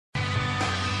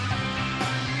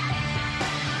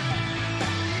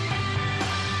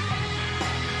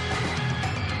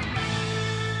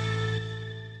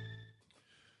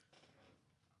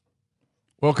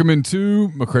Welcome into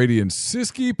McCready and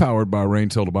Siskey, powered by Rain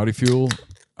Total Body Fuel.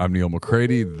 I'm Neil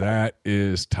McCready. That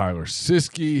is Tyler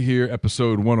Siskey here,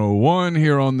 episode 101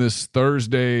 here on this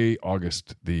Thursday,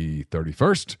 August the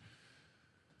 31st.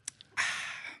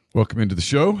 Welcome into the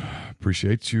show.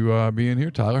 Appreciate you being here.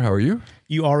 Tyler, how are you?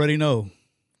 You already know,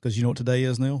 because you know what today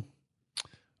is, Neil?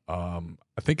 I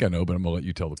think I know, but I'm going to let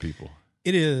you tell the people.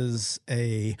 It is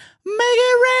a Make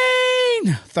It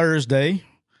Rain Thursday.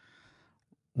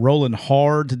 Rolling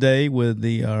hard today with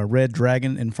the Red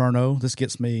Dragon Inferno. This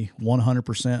gets me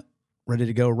 100% ready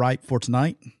to go right for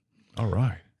tonight. All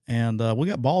right. And we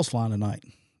got balls flying tonight.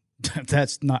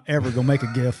 That's not ever going to make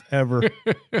a GIF, ever.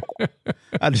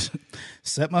 I just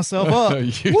set myself up.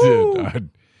 You Woo! did.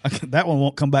 That one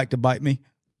won't come back to bite me.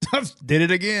 Did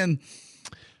it again.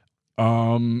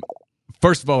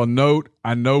 First of all, a note,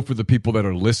 I know for the people that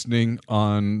are listening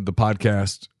on the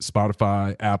podcast,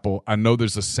 Spotify, Apple, I know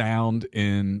there's a sound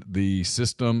in the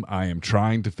system. I am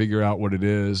trying to figure out what it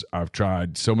is. I've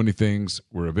tried so many things.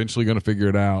 We're eventually going to figure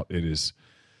it out. It is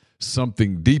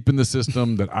something deep in the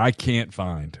system that I can't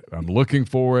find. I'm looking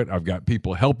for it. I've got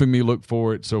people helping me look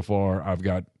for it so far. I've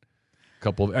got a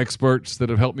couple of experts that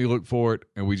have helped me look for it,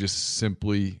 and we just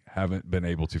simply haven't been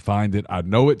able to find it. I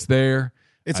know it's there.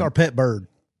 It's our pet bird.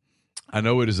 I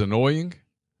know it is annoying,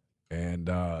 and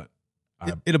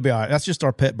it'll be all right. That's just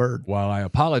our pet bird. While I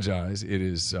apologize, it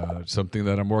is something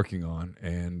that I'm working on,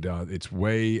 and it's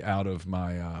way out of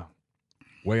my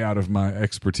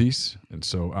expertise. And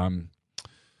so I'm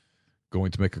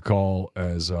going to make a call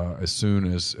as soon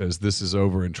as this is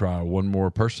over and try one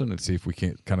more person and see if we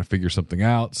can't kind of figure something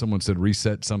out. Someone said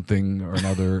reset something or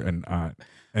another, and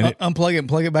unplug it and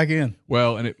plug it back in.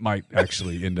 Well, and it might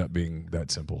actually end up being that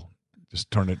simple. Just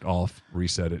turn it off,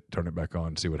 reset it, turn it back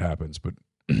on, see what happens. But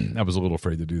I was a little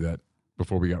afraid to do that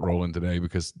before we got rolling today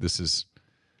because this is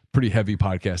pretty heavy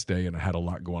podcast day and I had a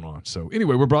lot going on. So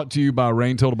anyway, we're brought to you by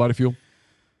Rain Total Body Fuel.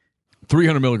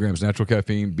 300 milligrams natural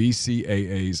caffeine,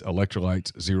 BCAAs,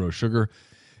 electrolytes, zero sugar.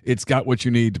 It's got what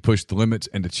you need to push the limits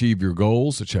and achieve your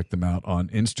goals. So check them out on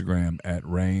Instagram at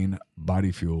Rain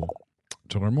Body Fuel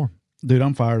to learn more. Dude,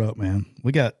 I'm fired up, man.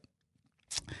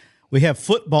 We have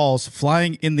footballs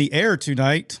flying in the air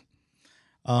tonight.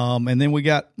 And then we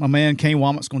got my man Kane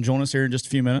Womack's going to join us here in just a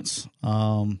few minutes.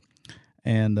 And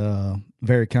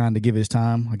very kind to give his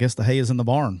time. I guess the hay is in the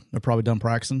barn. They're probably done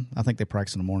practicing. I think they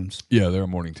practice in the mornings. Yeah, they're a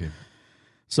morning team.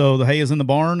 So the hay is in the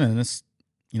barn, and it's,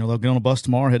 they'll get on a bus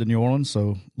tomorrow, head to New Orleans.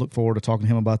 So look forward to talking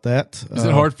to him about that. Is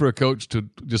it hard for a coach to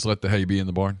just let the hay be in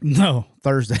the barn? No,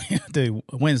 Thursday. Dude,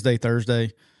 Wednesday,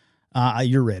 Thursday.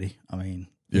 You're ready. I mean,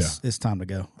 it's time to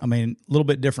go. I mean, a little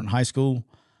bit different in high school.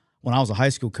 When I was a high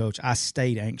school coach, I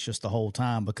stayed anxious the whole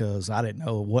time because I didn't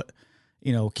know what,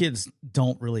 kids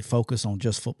don't really focus on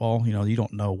just football. You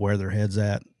don't know where their head's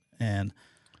at.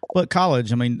 But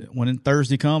college, I mean, when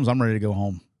Thursday comes, I'm ready to go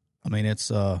home. I mean,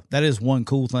 that is one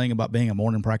cool thing about being a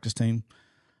morning practice team.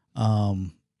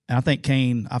 And I think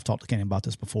I've talked to Kane about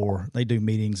this before. They do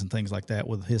meetings and things like that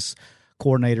with his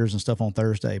coordinators and stuff on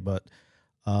Thursday. But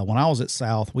when I was at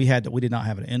South, we did not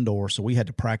have an indoor, so we had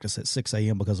to practice at 6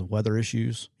 a.m. because of weather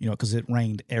issues, because it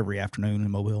rained every afternoon in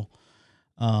Mobile.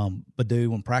 But dude,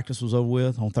 when practice was over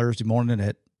with on Thursday morning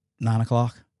at 9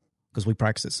 o'clock, because we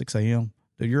practiced at 6 a.m.,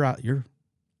 dude, you're out. We'll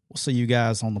see you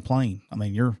guys on the plane. I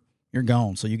mean, you're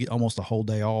gone, so you get almost a whole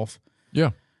day off.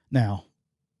 Yeah. Now,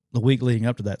 the week leading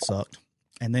up to that sucked.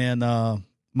 And then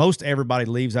most everybody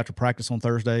leaves after practice on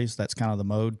Thursdays. That's kind of the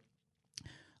mode.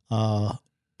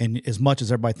 And as much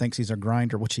as everybody thinks he's a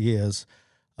grinder, which he is,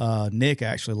 Nick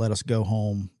actually let us go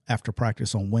home after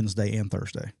practice on Wednesday and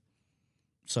Thursday.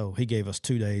 So he gave us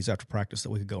 2 days after practice that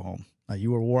we could go home. Now,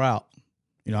 you were wore out.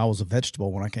 I was a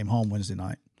vegetable when I came home Wednesday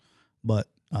night. But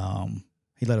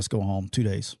he let us go home 2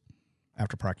 days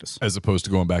after practice. As opposed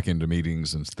to going back into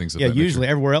meetings and things like that. Yeah, usually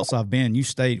everywhere else I've been, you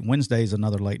stayed. Wednesday's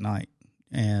another late night.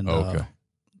 And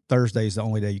Thursday's the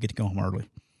only day you get to go home early.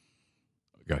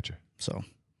 Gotcha. So,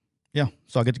 yeah.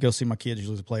 So I get to go see my kids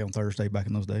usually play on Thursday back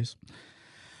in those days.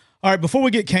 All right, before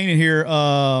we get Kane in here,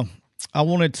 I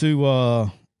wanted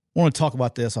to talk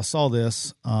about this. I saw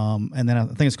this, and then I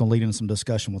think it's going to lead into some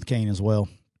discussion with Kane as well.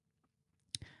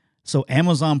 So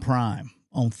Amazon Prime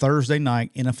on Thursday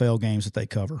night NFL games that they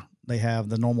cover. They have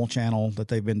the normal channel that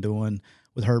they've been doing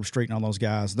with Herb Street and all those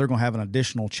guys. They're going to have an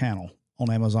additional channel on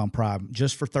Amazon Prime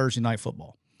just for Thursday night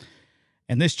football.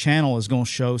 And this channel is going to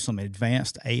show some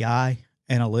advanced AI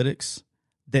analytics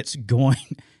it's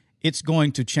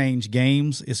going to change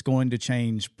games. It's going to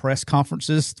change press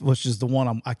conferences, which is the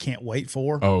one I can't wait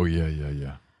for. Oh,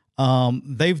 yeah.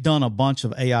 They've done a bunch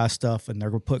of AI stuff, and they're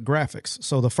going to put graphics.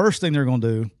 So the first thing they're going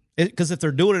to do, Because if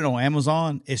they're doing it on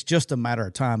Amazon, it's just a matter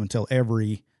of time until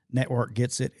every network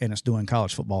gets it, and it's doing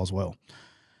college football as well.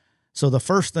 So the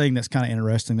first thing that's kind of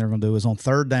interesting they're going to do is on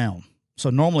third down. So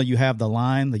normally you have the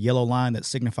line, the yellow line that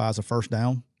signifies a first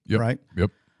down, right?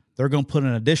 Yep. They're going to put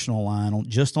an additional line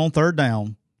on third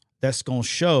down that's going to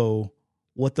show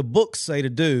what the books say to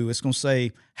do. It's going to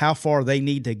say how far they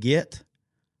need to get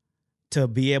to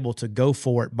be able to go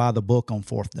for it by the book on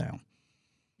fourth down.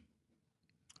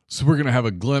 So we're going to have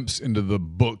a glimpse into the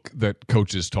book that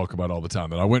coaches talk about all the time,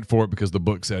 that I went for it because the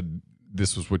book said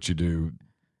this was what you do.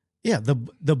 Yeah,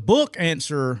 the book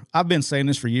answer, I've been saying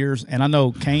this for years, and I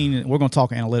know Kane, we're going to talk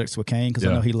analytics with Kane because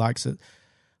I know he likes it.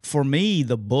 For me,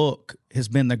 the book has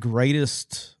been the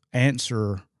greatest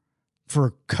answer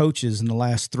for coaches in the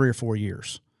last 3 or 4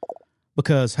 years.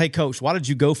 Because, hey, coach, why did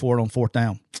you go for it on fourth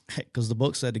down? Because the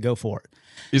book said to go for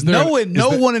it. No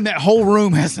one in that whole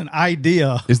room has an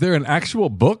idea. Is there an actual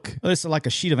book? It's like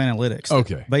a sheet of analytics.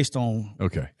 Okay. Based on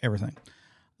everything.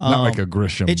 Not like a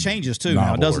Grisham. It changes too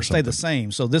now. It doesn't stay the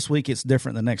same. So this week it's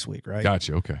different than next week, right?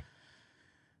 Gotcha. Okay.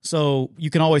 So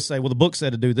you can always say, well, the book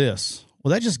said to do this.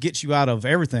 Well, that just gets you out of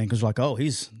everything because like, oh,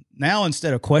 he's now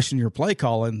instead of questioning your play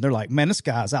calling, they're like, man, this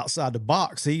guy's outside the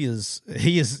box. He is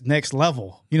next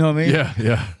level. You know what I mean? Yeah,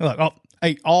 yeah. They're like, oh,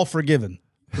 hey, all forgiven.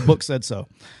 The book said so.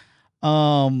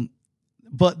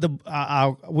 But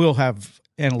I will have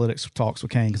analytics talks with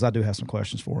Kane because I do have some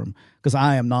questions for him because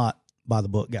I am not by the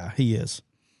book guy. He is.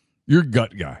 You're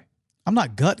gut guy. I'm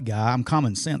not gut guy. I'm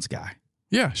common sense guy.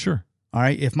 Yeah, sure. All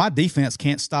right. If my defense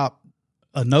can't stop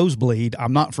a nosebleed,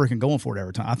 I'm not freaking going for it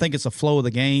every time. I think it's a flow of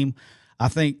the game. I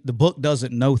think the book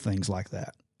doesn't know things like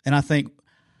that. And I think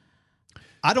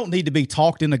I don't need to be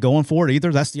talked into going for it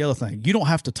either. That's the other thing. You don't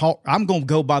have to talk. I'm going to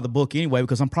go by the book anyway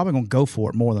because I'm probably going to go for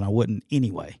it more than I wouldn't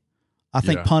anyway. I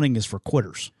think punting is for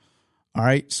quitters. All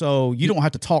right. So you don't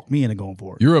have to talk me into going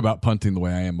for it. You're about punting the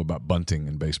way I am about bunting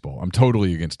in baseball. I'm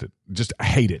totally against it. Just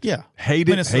hate it. Yeah. Hate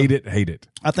it.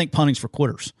 I think punting's for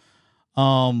quitters.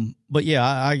 But yeah,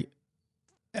 I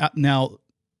now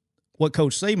what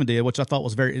Coach Saban did, which I thought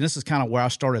was and this is kind of where I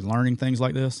started learning things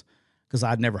like this because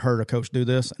I'd never heard a coach do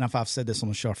this. And if I've said this on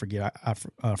the show,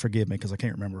 forgive me because I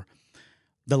can't remember.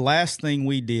 The last thing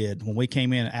we did when we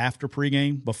came in after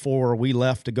pregame, before we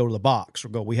left to go to the box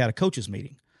we had a coaches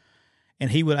meeting. And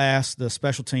he would ask the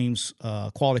special teams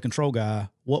quality control guy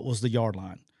what was the yard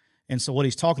line. And so what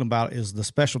he's talking about is the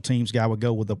special teams guy would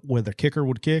go where the kicker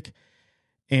would kick.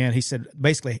 And he said,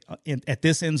 basically, at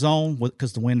this end zone,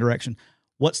 because the wind direction,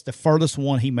 what's the furthest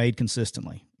one he made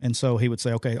consistently? And so he would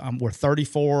say, okay, we're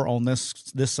 34 on this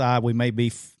side. We may be,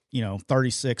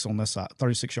 36 on this side,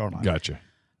 36-yard line. Gotcha.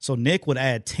 So Nick would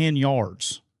add 10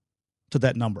 yards to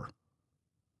that number.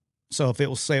 So if it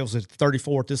was, say it was at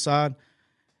 34 at this side,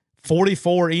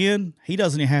 44 in, he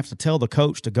doesn't even have to tell the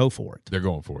coach to go for it. They're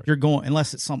going for it. You're going,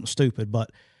 unless it's something stupid.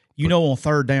 But on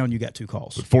third down, you got 2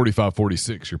 calls. But 45,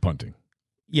 46, you're punting.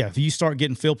 Yeah, if you start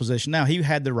getting field position. Now, he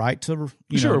had the right to, of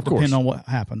depend on what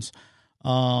happens.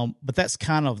 But that's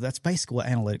basically what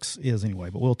analytics is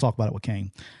anyway. But we'll talk about it with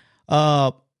Kane.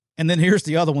 And then here's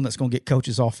the other one that's going to get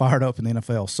coaches all fired up in the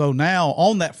NFL. So now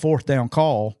on that fourth down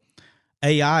call,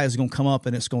 AI is going to come up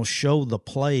and it's going to show the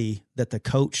play that the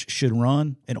coach should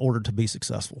run in order to be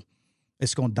successful.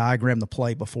 It's going to diagram the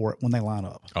play when they line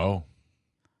up. Oh.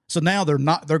 So now they're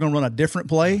going to run a different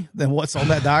play than what's on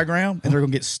that diagram, and they're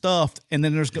going to get stuffed. And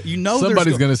then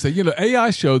somebody's going to say, AI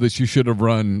showed that you should have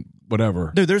run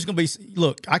whatever. Dude, there's going to be,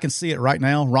 look, I can see it right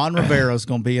now. Ron Rivera is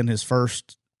going to be in his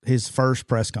first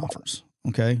press conference.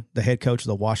 Okay, the head coach of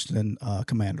the Washington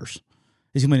Commanders.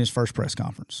 He's going to be in his first press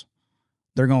conference.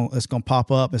 It's going to pop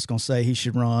up. It's going to say he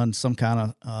should run some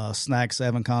kind of snag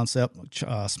 7 concept,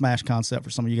 smash concept for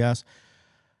some of you guys.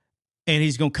 And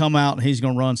he's going to come out and he's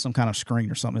going to run some kind of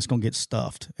screen or something. It's going to get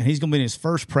stuffed. And he's going to be in his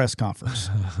first press conference.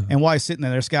 And while he's sitting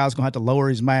there, this guy's going to have to lower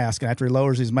his mask. And after he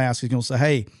lowers his mask, he's going to say,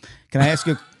 hey, can I ask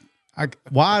you,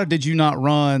 why did you not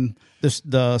run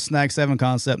the snag 7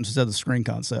 concept instead of the screen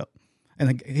concept?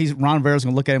 And Ron Rivera's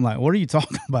going to look at him like, what are you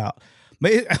talking about?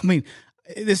 I mean,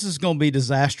 this is going to be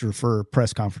disaster for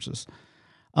press conferences.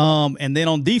 And then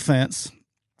on defense,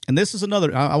 and this is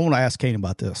another, I want to ask Kane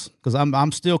about this because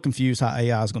I'm still confused how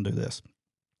AI is going to do this.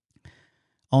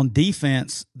 On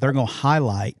defense, they're going to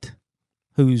highlight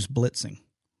who's blitzing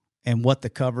and what the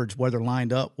coverage, where they're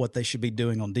lined up, what they should be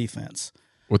doing on defense.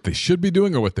 What they should be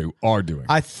doing or what they are doing?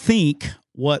 I think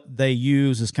what they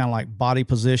use is kind of like body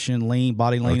position,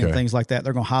 body lean, and things like that.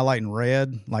 They're going to highlight in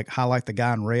red, like highlight the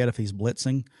guy in red if he's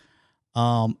blitzing.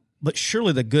 But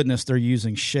surely the goodness they're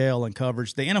using shell and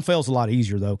coverage. The NFL is a lot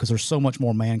easier, though, because there's so much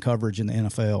more man coverage in the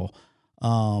NFL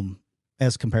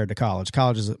as compared to college.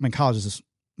 College is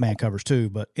man coverage too,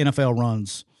 but NFL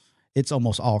runs, it's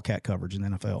almost all cat coverage in the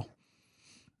NFL.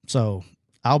 So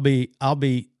I'll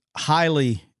be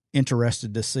highly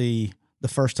interested to see the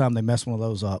first time they mess one of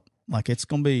those up. Like it's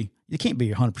going to be, you can't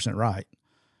be 100% right.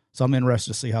 So I'm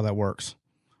interested to see how that works.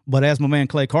 But as my man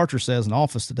Clay Karcher says in the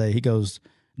office today, he goes,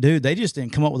 dude, they just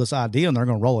didn't come up with this idea and they're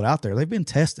going to roll it out there. They've been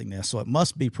testing this, so it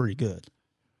must be pretty good.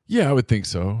 Yeah, I would think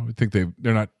so. I think they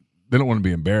don't want to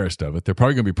be embarrassed of it. They're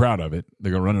probably going to be proud of it.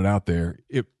 They're going to run it out there.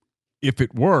 If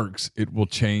it works, it will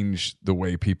change the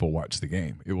way people watch the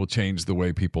game. It will change the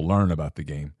way people learn about the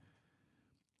game,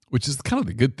 which is kind of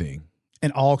the good thing.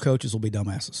 And all coaches will be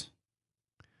dumbasses.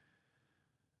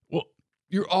 Well,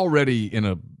 you're already in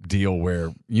a deal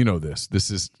where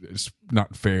this is it's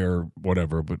not fair,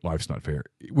 whatever, but life's not fair.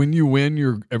 When you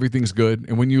win, everything's good,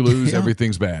 and when you lose,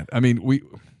 everything's bad. I mean,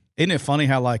 isn't it funny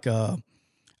how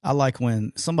I like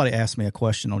when somebody asked me a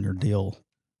question on your deal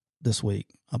this week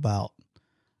about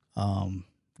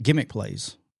gimmick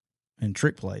plays and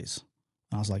trick plays.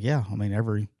 And I was like, yeah, I mean,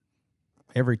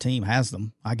 every team has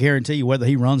them. I guarantee you, whether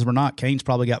he runs them or not, Kane's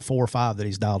probably got 4 or 5 that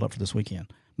he's dialed up for this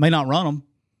weekend. May not run them,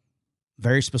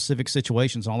 very specific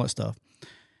situations, all that stuff.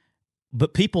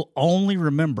 But people only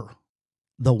remember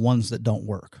the ones that don't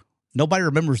work. Nobody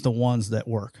remembers the ones that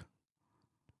work.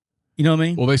 You know what I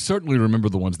mean? Well, they certainly remember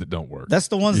the ones that don't work. That's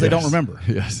the ones they don't remember.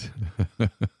 Yes.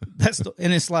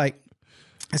 And it's like,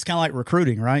 it's kind of like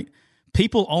recruiting, right?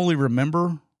 People only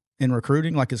remember in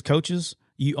recruiting, like as coaches,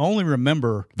 you only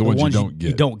remember the ones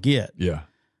you don't get. Yeah.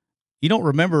 You don't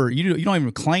remember, you don't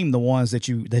even claim the ones that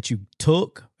you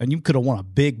took, and you could have won a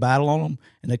big battle on them,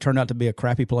 and they turned out to be a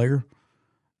crappy player.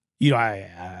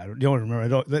 I don't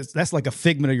remember. That's like a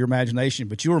figment of your imagination,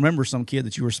 but you remember some kid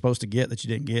that you were supposed to get that you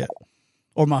didn't get.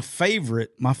 Or my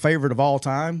favorite of all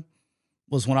time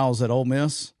was when I was at Ole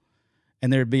Miss,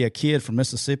 and there'd be a kid from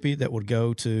Mississippi that would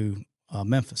go to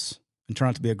Memphis and turn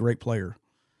out to be a great player.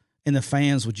 And the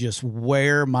fans would just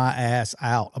wear my ass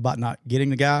out about not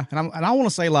getting the guy. And I want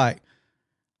to say, like,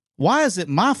 why is it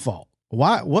my fault?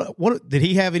 Why? What did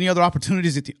he have any other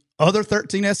opportunities at the other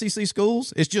 13 SEC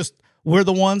schools? It's just we're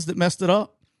the ones that messed it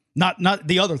up, not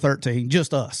the other 13,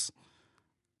 just us.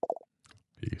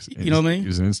 You know what I mean?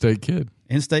 He's an in-state kid.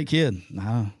 In-state kid.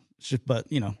 Nah, but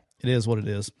it is what it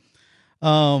is.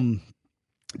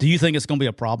 Do you think it's going to be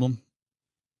a problem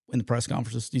in the press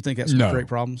conferences? Do you think that's going to create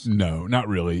problems? No, not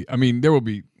really. I mean, there will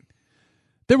be.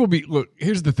 Look,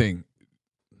 here's the thing.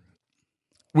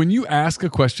 When you ask a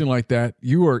question like that,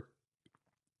 you are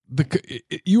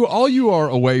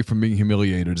away from being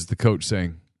humiliated is the coach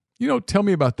saying, tell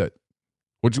me about that.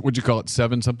 What'd you call it?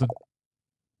 7 something?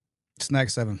 Snag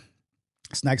 7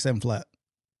 flat.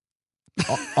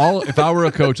 If I were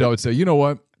a coach, I would say, you know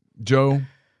what, Joe,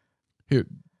 here,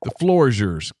 the floor is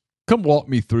yours. Come walk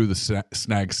me through the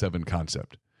snag 7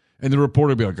 concept. And the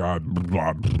reporter would be like,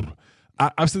 blah, blah.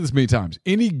 I've said this many times.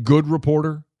 Any good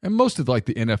reporter, and most of the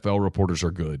NFL reporters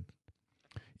are good.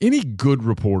 Any good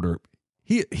reporter,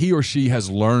 he or she has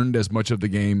learned as much of the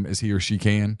game as he or she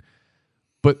can,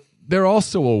 but they're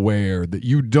also aware that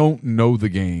you don't know the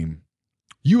game.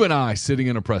 You and I sitting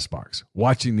in a press box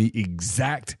watching the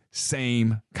exact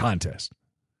same contest.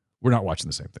 We're not watching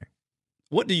the same thing.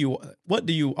 What do you,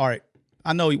 all right,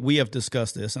 I know we have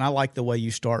discussed this, and I like the way you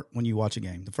start when you watch a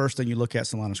game. The first thing you look at is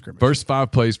the line of scrimmage. First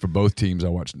 5 plays for both teams, I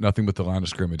watch nothing but the line of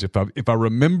scrimmage. If I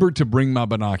remember to bring my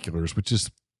binoculars, which is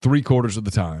 3/4 of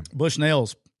the time.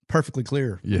 Bushnell's perfectly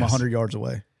clear from 100 yards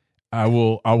away. I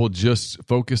will just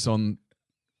focus on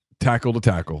tackle to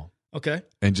tackle. Okay.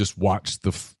 And just watch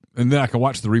and then I can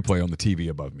watch the replay on the TV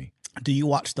above me. Do you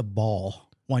watch the ball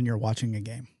when you're watching a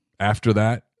game? After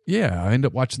that, yeah, I end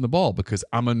up watching the ball because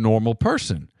I'm a normal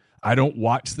person. I don't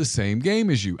watch the same game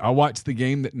as you. I watch the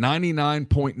game that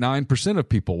 99.9% of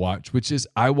people watch, which is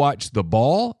I watch the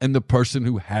ball and the person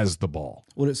who has the ball.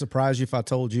 Would it surprise you if I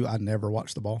told you I never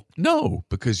watch the ball? No,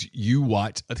 because you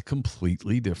watch a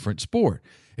completely different sport.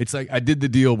 It's like I do a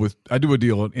deal at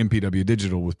MPW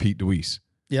Digital with Pete DeWeese.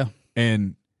 Yeah.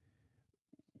 And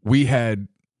we had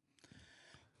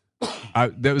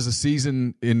there was a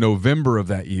season in November of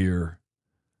that year.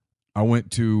 I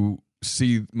went to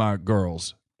see my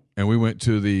girls. And we went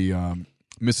to the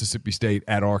Mississippi State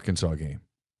at Arkansas game,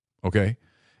 okay?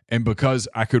 And because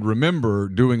I could remember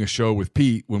doing a show with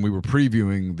Pete when we were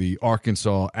previewing the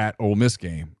Arkansas at Ole Miss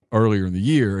game earlier in the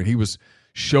year, and he was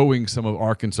showing some of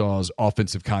Arkansas's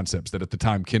offensive concepts that at the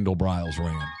time Kendall Briles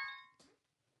ran.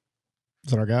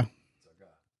 Is that our guy?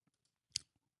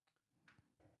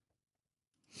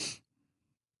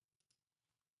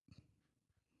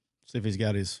 See if he's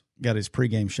got his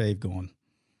pregame shave going.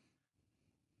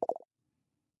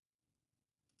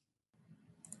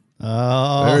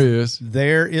 There he is.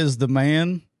 There is the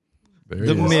man,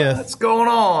 the myth. What's going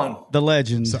on? The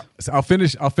legend. So I'll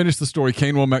finish the story.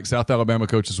 Kane Womack, South Alabama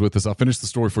coach, is with us. I'll finish the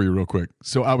story for you real quick.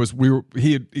 So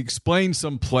he had explained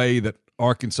some play that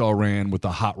Arkansas ran with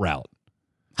a hot route.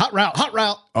 Hot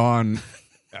route. On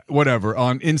whatever,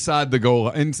 on inside the goal,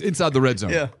 inside the red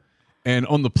zone. Yeah. And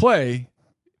on the play,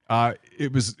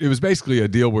 it was basically a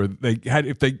deal where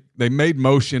they made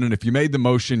motion, and if you made the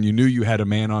motion, you knew you had a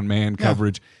man-on-man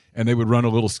coverage, and they would run a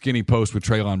little skinny post with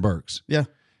Treylon Burks. Yeah.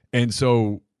 And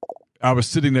so I was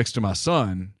sitting next to my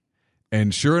son,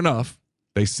 and sure enough,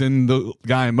 they send the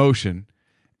guy in motion,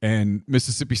 and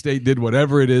Mississippi State did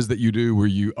whatever it is that you do where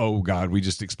oh, God, we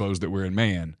just exposed that we're in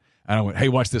man. And I went, hey,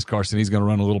 watch this, Carson. He's going to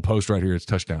run a little post right here. It's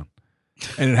touchdown.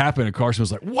 And it happened, and Carson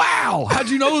was like, wow, how'd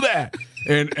you know that?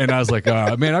 And I was like,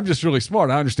 man, I'm just really smart.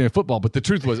 I understand football. But the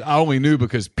truth was, I only knew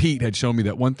because Pete had shown me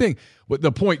that one thing. But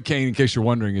the point, Kane, in case you're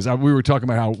wondering, is we were talking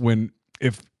about how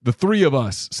if the three of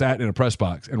us sat in a press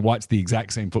box and watched the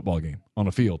exact same football game on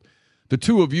a field, the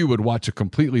two of you would watch a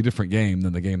completely different game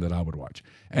than the game that I would watch.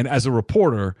 And as a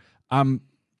reporter, I'm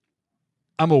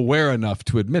aware enough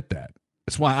to admit that.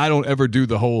 That's why I don't ever do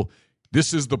the whole,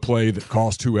 this is the play that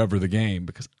cost whoever the game,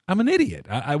 because I'm an idiot.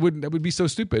 I would be so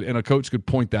stupid. And a coach could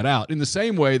point that out in the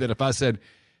same way that if I said,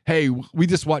 hey, we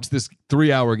just watched this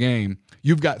 3-hour game,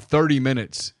 you've got 30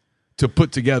 minutes to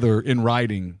put together in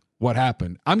writing what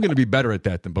happened. I'm going to be better at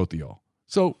that than both of y'all.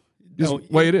 So this is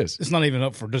the way it is. It's not even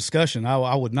up for discussion.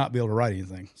 I would not be able to write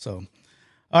anything. So,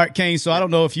 all right, Kane. So I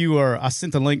don't know if you are. I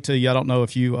sent the link to you. I don't know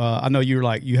if you. I know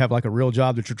you have like a real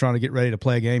job that you're trying to get ready to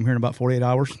play a game here in about 48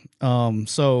 hours.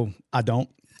 So I don't.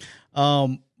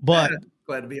 But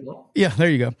glad to be along. Yeah, there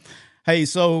you go. Hey,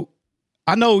 so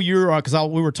I know you're because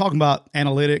we were talking about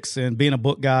analytics and being a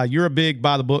book guy. You're a big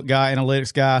by the book guy,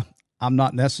 analytics guy. I'm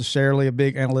not necessarily a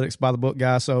big analytics by the book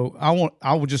guy. So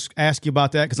I would just ask you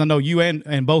about that because I know you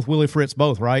and both Willie Fritz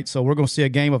both, right? So we're going to see a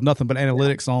game of nothing but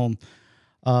analytics on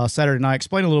Saturday night.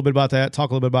 Explain a little bit about that. Talk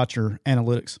a little bit about your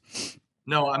analytics.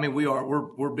 No, I mean,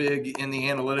 we're big in the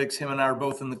analytics. Him and I are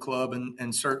both in the club,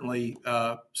 and certainly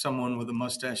someone with a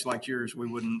mustache like yours, we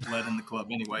wouldn't let in the club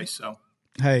anyway. So,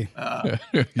 hey,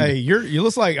 hey, you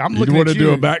look like I'm looking. You want at to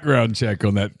do a background check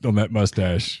on that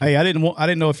mustache? Hey, I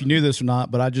didn't know if you knew this or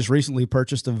not, but I just recently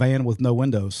purchased a van with no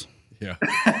windows. Yeah.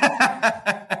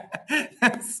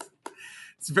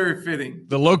 It's very fitting.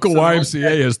 The local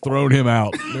YMCA has thrown him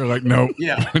out. They're like, nope.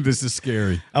 Yeah, this is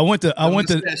scary. I went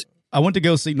to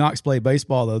go see Knox play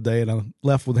baseball the other day, and I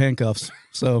left with handcuffs.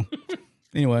 So,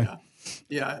 anyway.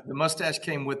 Yeah, the mustache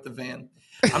came with the van.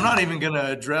 I'm not even going to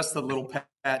address the little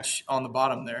patch on the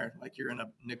bottom there, like you're in a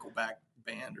Nickelback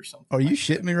band or something. Are you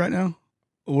shitting me right now?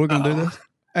 We're going to do this?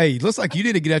 Hey, looks like you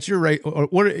need to get at your rate. Or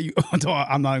what are you?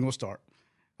 I'm not even going to start.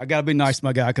 I got to be nice to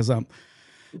my guy because I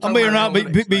may or not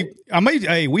be.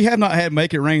 Hey, we have not had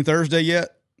Make It Rain Thursday yet.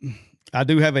 I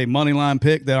do have a money line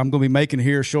pick that I'm going to be making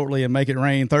here shortly and Make It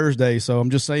Rain Thursday. So I'm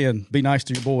just saying, be nice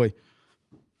to your boy.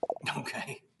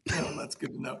 Okay. Well, that's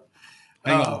good to know.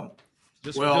 Hang on.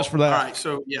 Just for that. All right.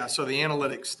 So, so the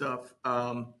analytics stuff.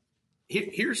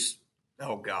 Here's,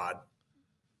 oh, God.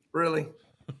 Really?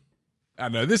 I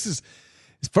know. This is,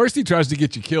 first he tries to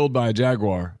get you killed by a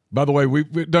jaguar. By the way,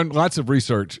 we've done lots of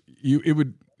research. It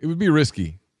would be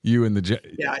risky, you and the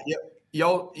Yeah.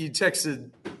 Y'all, you texted,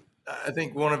 I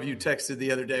think one of you texted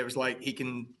the other day. It was like he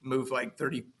can move like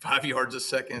 35 yards a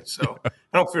second. So I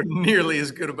don't feel nearly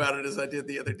as good about it as I did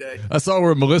the other day. I saw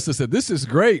where Melissa said, this is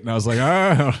great. And I was like,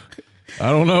 I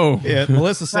don't know. Yeah,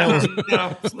 Melissa said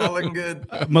it's not looking good.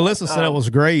 Melissa said it was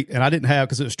great, and I didn't have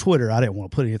because it was Twitter. I didn't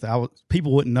want to put anything.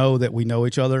 People wouldn't know that we know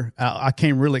each other. I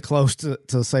came really close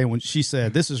to saying when she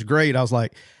said this is great. I was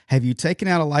like, "Have you taken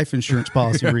out a life insurance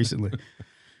policy recently?"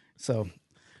 So,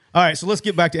 all right. So let's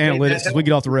get back to analytics because we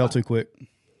get off the rail too quick.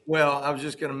 Well, I was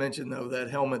just going to mention though that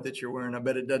helmet that you're wearing. I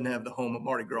bet it doesn't have the home of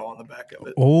Mardi Gras on the back of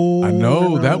it. Oh, I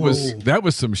know that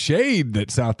was some shade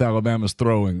that South Alabama's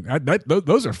throwing.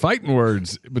 Those are fighting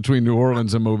words between New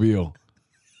Orleans and Mobile.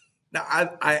 Now,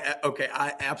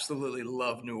 I absolutely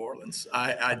love New Orleans.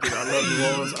 I do. I love New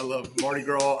Orleans. I love Mardi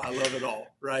Gras. I love it all.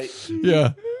 Right?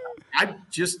 Yeah. I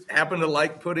just happen to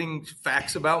like putting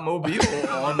facts about Mobile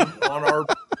on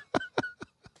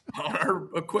our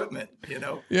equipment. You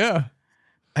know. Yeah.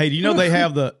 Hey, do you know they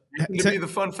have the to be the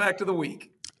fun fact of the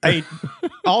week? Hey,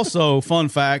 also fun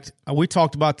fact. We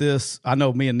talked about this. I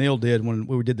know me and Neil did when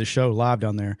we did the show live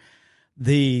down there.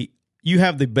 You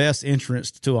have the best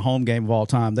entrance to a home game of all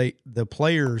time. The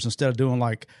players, instead of doing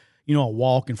like a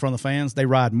walk in front of the fans, they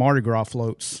ride Mardi Gras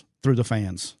floats through the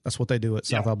fans. That's what they do at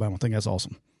South Alabama. I think that's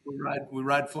awesome. We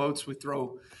ride floats. We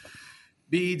throw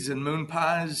beads and moon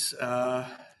pies.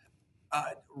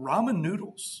 Ramen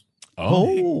noodles.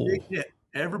 Oh, Big hit.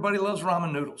 Everybody loves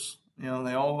ramen noodles. They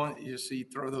all want you to see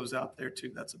throw those out there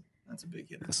too. That's a big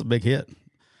hit. that's a big hit.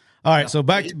 All right, Yeah. so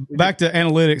back to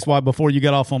analytics. Why before you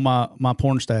get off on my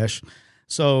porn stash?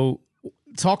 So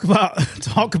talk about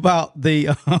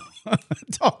the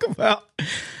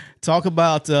talk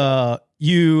about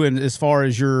you and as far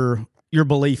as your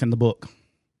belief in the book.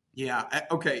 Yeah.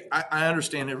 Okay. I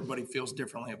understand everybody feels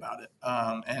differently about it,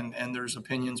 and there's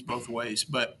opinions both ways.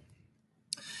 But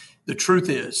the truth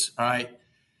is, all right,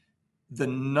 the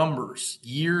numbers,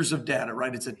 years of data,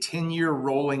 right? It's a 10-year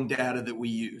rolling data that we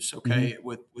use, okay,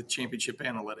 with championship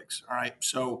analytics. All right.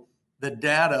 So the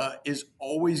data is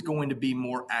always going to be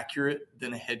more accurate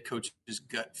than a head coach's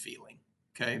gut feeling.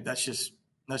 Okay. That's just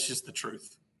the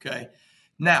truth. Okay.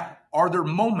 Now, are there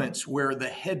moments where the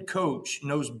head coach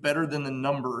knows better than the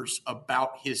numbers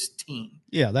about his team?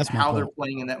 Yeah, that's and my how point. they're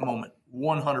playing in that moment.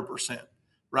 100%.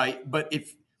 Right. But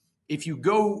if you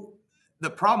go,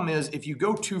 the problem is if you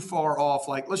go too far off,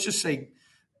 like let's just say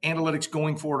analytics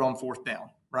going for it on fourth down,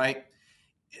 right?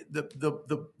 The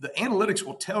analytics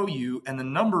will tell you, and the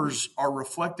numbers are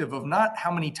reflective of not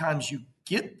how many times you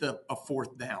get a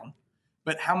fourth down,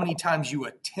 but how many times you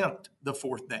attempt the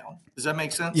fourth down. Does that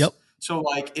make sense? Yep. So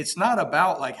like, it's not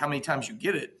about like how many times you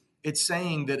get it. It's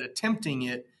saying that attempting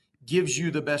it gives you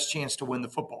the best chance to win the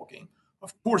football game.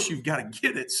 Of course, you've got to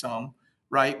get it some,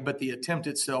 right? But the attempt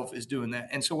itself is doing that.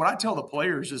 And so what I tell the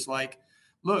players is like,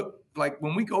 look, like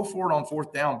when we go for it on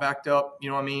fourth down, backed up,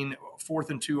 4th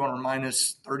and 2 on our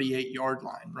minus 38-yard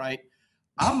line, right?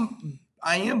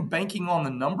 I am banking on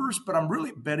the numbers, but I'm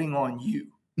really betting on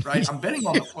you, right? I'm betting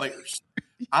on the players.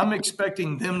 I'm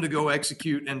expecting them to go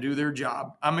execute and do their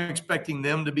job. I'm expecting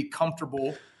them to be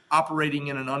comfortable operating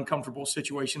in an uncomfortable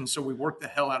situation. So we work the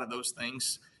hell out of those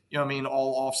things,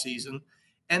 all off season.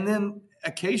 And then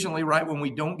occasionally, right, when we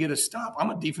don't get a stop,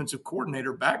 I'm a defensive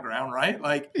coordinator background, right?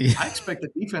 Like I expect the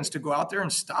defense to go out there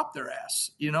and stop their ass,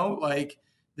 like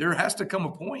there has to come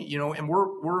a point, and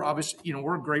we're obviously,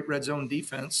 we're a great red zone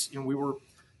defense. We were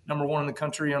number 1 in the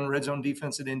country on red zone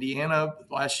defense at Indiana.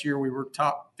 Last year, we were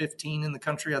top 15 in the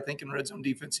country, I think, in red zone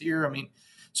defense here. I mean,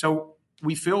 so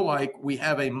we feel like we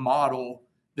have a model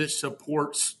that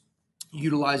supports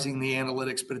utilizing the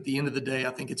analytics. But at the end of the day, I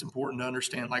think it's important to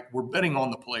understand, like, we're betting on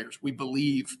the players. We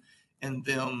believe in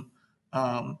them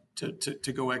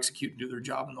to go execute and do their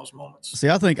job in those moments. See,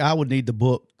 I think I would need the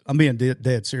book. I'm being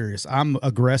dead serious. I'm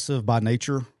aggressive by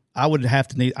nature. I would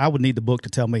need the book to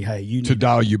tell me, hey, you need to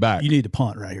dial you back. You need to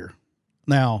punt right here.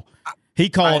 Now,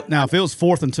 if it was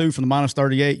 4th and 2 from the minus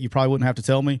 38, you probably wouldn't have to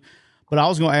tell me. But I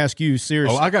was going to ask you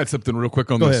seriously. Oh, I got something real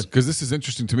quick on this because this is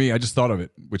interesting to me. I just thought of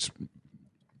it, which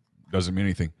doesn't mean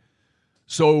anything.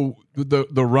 So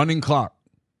the running clock,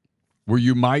 where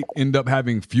you might end up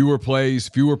having fewer plays,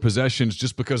 fewer possessions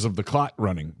just because of the clock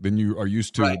running than you are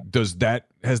used to. Right. Has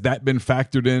that been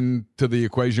factored into the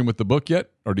equation with the book yet,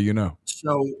 or do you know?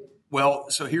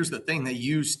 So here's the thing. They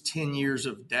use 10 years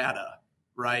of data,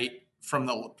 right, from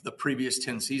the previous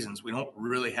 10 seasons. We don't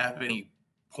really have any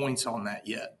points on that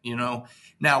yet,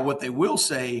 Now, what they will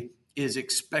say is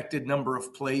expected number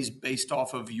of plays based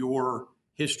off of your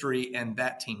history and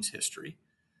that team's history.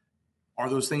 Are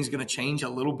those things going to change a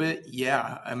little bit?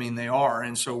 Yeah, I mean, they are.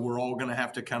 And so we're all going to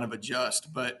have to kind of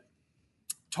adjust. But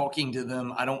talking to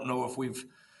them, I don't know if we've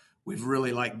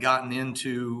really like gotten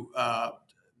into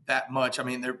that much. I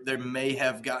mean, they may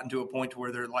have gotten to a point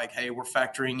where they're like, hey, we're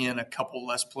factoring in a couple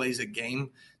less plays a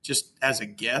game just as a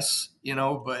guess,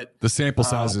 but the sample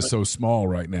size is so small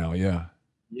right now. Yeah.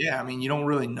 Yeah. I mean, you don't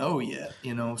really know yet,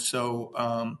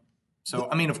 So,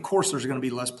 I mean, of course, there's going to be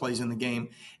less plays in the game.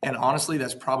 And honestly,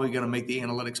 that's probably going to make the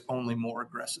analytics only more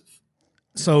aggressive.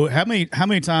 So how many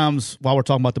times, while we're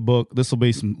talking about the book, this will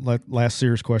be some last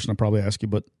serious question I'll probably ask you,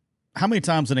 but how many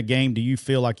times in a game do you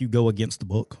feel like you go against the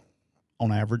book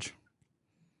on average?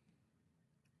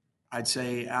 I'd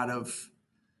say out of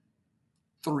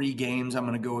 3 games, I'm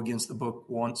going to go against the book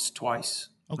once, twice,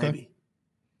 maybe.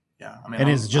 Yeah. I mean, and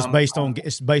it's just based on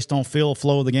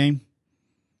flow of the game?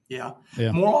 Yeah.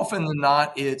 More often than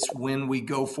not, it's when we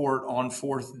go for it on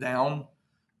fourth down,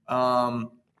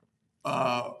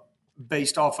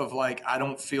 based off of like, I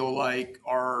don't feel like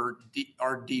our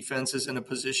defense is in a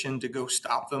position to go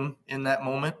stop them in that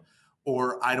moment,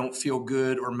 or I don't feel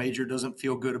good, or Major doesn't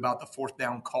feel good about the fourth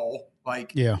down call.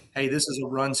 Like, hey, this is a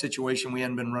run situation. We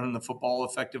hadn't been running the football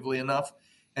effectively enough.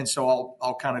 And so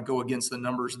I'll kind of go against the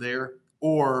numbers there.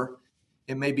 Or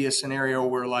it may be a scenario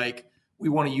where like, we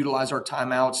want to utilize our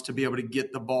timeouts to be able to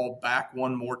get the ball back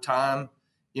one more time,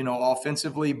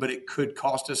 offensively, but it could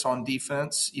cost us on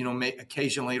defense.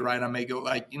 Occasionally, right, I may go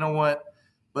like, you know what,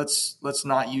 let's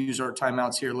not use our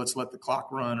timeouts here. Let's let the clock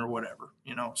run or whatever,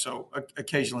 So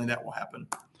occasionally that will happen.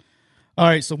 All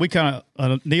right, so we kind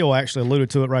of Neil actually alluded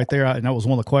to it right there, and that was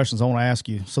one of the questions I want to ask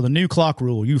you. So the new clock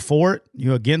rule, you for it?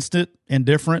 You against it?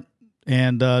 Indifferent?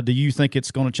 And do you think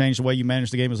it's going to change the way you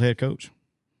manage the game as a head coach?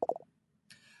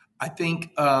 I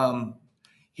think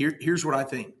here's what I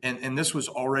think, and this was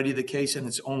already the case, and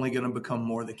it's only going to become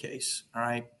more the case. All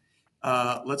right,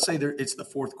 let's say it's the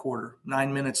fourth quarter,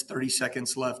 9 minutes 30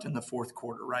 seconds left in the fourth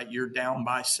quarter. Right, you're down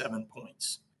by 7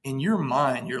 points. In your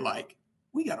mind, you're like,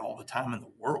 we got all the time in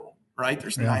the world. Right?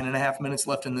 There's 9.5 minutes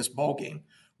left in this ball game.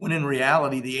 When in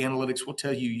reality, the analytics will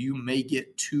tell you may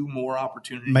get 2 more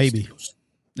opportunities. Maybe.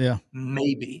 Yeah.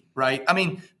 Maybe. Right? I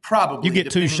mean, probably. You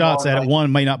get 2 shots at it.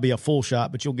 One may not be a full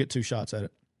shot, but you'll get 2 shots at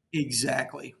it.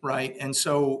 Exactly. Right. And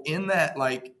so in that,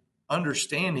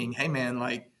 understanding, hey,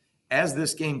 man, as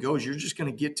this game goes, you're just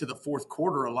going to get to the fourth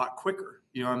quarter a lot quicker.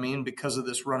 You know what I mean? Because of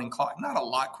this running clock. Not a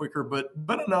lot quicker, but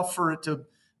enough for it to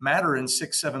matter in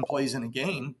 6-7 plays in a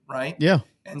game. Right? Yeah.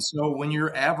 And so when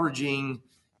you're averaging,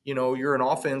 you're an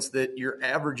offense that you're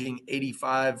averaging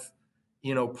 85,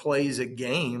 plays a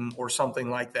game or something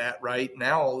like that, right?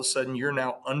 Now, all of a sudden, you're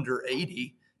now under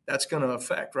 80. That's going to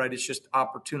affect, right? It's just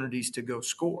opportunities to go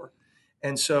score.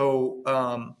 And so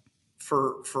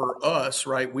for us,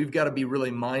 right, we've got to be really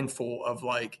mindful of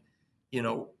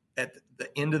at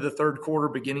the end of the third quarter,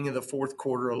 beginning of the fourth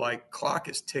quarter, clock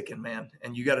is ticking, man,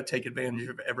 and you got to take advantage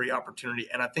of every opportunity.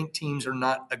 And I think teams are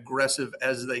not aggressive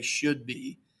as they should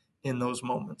be in those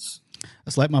moments.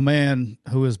 It's like my man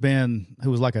who was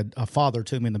like a father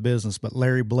to me in the business, but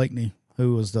Larry Blakeney,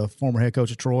 who was the former head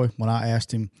coach of Troy. When I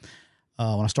asked him,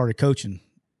 when I started coaching,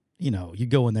 you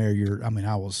go in there,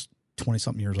 I was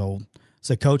 20-something years old. I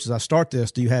said, Coach, as I start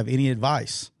this, do you have any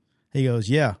advice? He goes,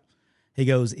 yeah. He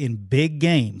goes, in big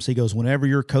games, he goes, whenever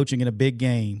you're coaching in a big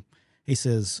game, he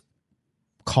says,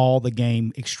 call the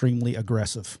game extremely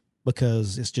aggressive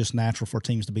because it's just natural for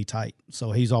teams to be tight.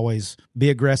 So he's always be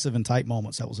aggressive in tight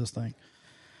moments. That was his thing.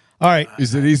 All right.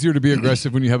 Is it easier to be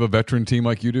aggressive when you have a veteran team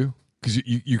like you do? Because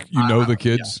you know the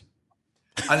kids?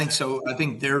 Yeah. I think so. I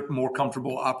think they're more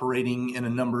comfortable operating in a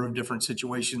number of different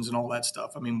situations and all that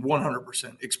stuff. I mean,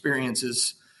 100% experience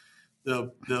is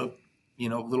the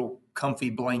little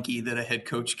comfy blankie that a head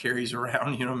coach carries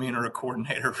around, or a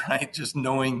coordinator, right? Just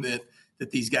knowing that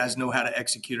these guys know how to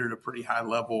execute at a pretty high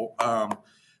level.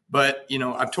 But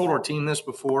I've told our team this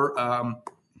before,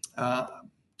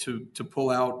 to pull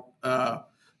out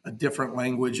a different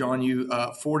language on you.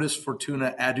 Fortis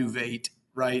fortuna aduvate,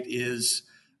 right,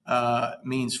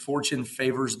 means fortune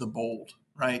favors the bold,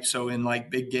 right? So in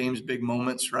big games, big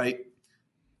moments, right?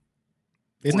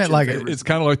 Isn't that it's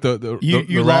kind of like the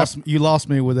you lost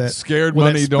me with that. Scared with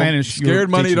money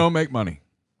that don't make money.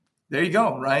 There you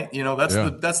go, right?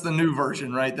 That's the new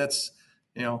version, right? That's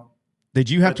Did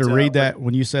you have to read that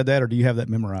when you said that, or do you have that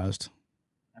memorized?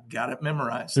 I've got it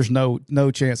memorized. There's no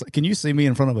chance. Can you see me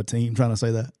in front of a team trying to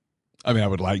say that? I mean, I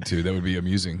would like to. That would be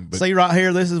amusing. But see right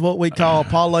here, this is what we call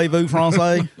parlez-vous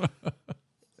français.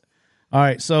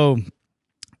 All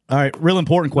right, real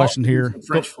important question here.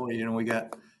 French for you, we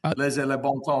got laissez le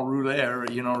bon temps rouler,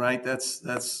 right? That's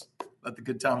let the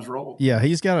good times roll. Yeah,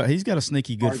 he's got a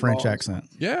sneaky good French accent.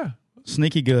 Yeah,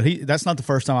 sneaky good. That's not the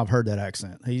first time I've heard that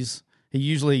accent. He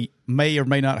usually may or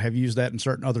may not have used that in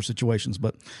certain other situations,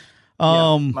 but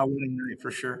my winning rate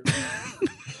for sure.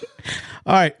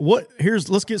 All right,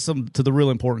 let's get to the real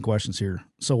important questions here.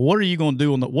 So what are you going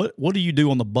to do what do you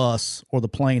do on the bus or the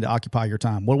plane to occupy your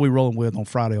time? What are we rolling with on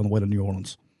Friday on the way to New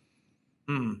Orleans?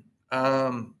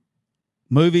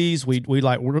 Movies,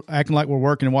 we're acting like we're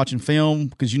working and watching film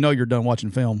because you're done watching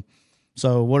film.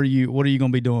 So what are you going to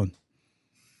be doing?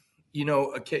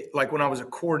 Like when I was a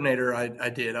coordinator, I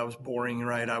was boring,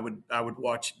 right? I would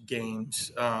watch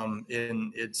games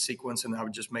in sequence, and I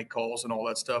would just make calls and all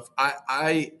that stuff.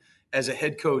 I as a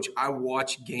head coach, I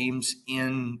watch games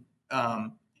in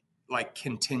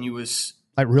continuous,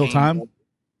 like real time,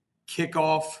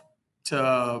 kickoff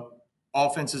to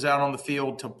offenses out on the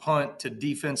field to punt to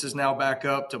defenses now back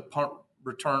up to punt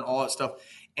return, all that stuff,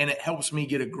 and it helps me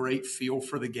get a great feel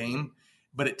for the game.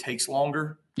 But it takes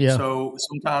longer. Yeah. So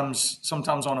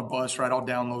sometimes on a bus, right, I'll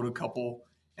download a couple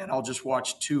and I'll just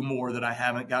watch 2 more that I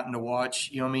haven't gotten to watch.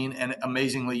 You know what I mean? And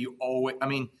amazingly,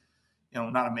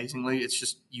 not amazingly, it's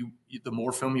just the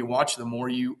more film you watch, the more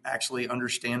you actually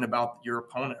understand about your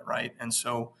opponent, right? And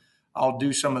so I'll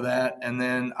do some of that, and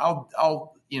then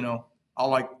I'll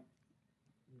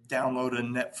download a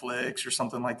Netflix or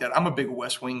something like that. I'm a big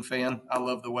West Wing fan. I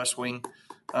love the West Wing.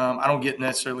 I don't get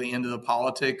necessarily into the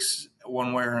politics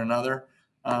one way or another.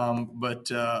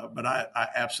 But I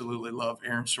absolutely love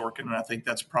Aaron Sorkin, and I think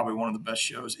that's probably one of the best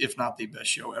shows, if not the best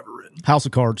show ever written. House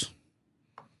of Cards.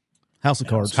 House of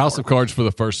Cards. House of Cards for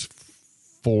the first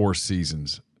 4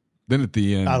 seasons. Then at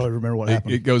the end, I don't remember what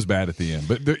happened. It goes bad at the end.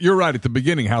 But you're right. At the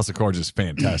beginning, House of Cards is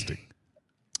fantastic.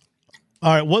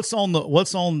 All right, what's on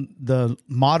the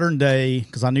modern day?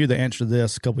 Because I knew the answer to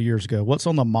this a couple years ago. What's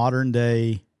on the modern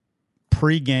day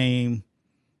pregame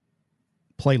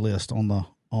playlist on the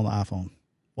iPhone?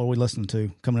 What are we listening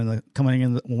to coming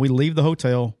in when we leave the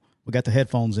hotel? We got the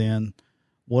headphones in.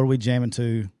 What are we jamming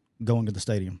to going to the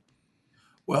stadium?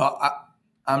 Well,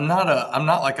 I'm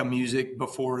not like a music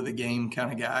before the game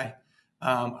kind of guy.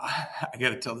 I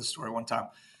got to tell this story one time.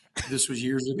 This was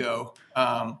years ago,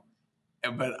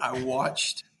 but I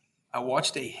watched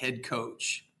a head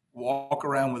coach walk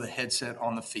around with a headset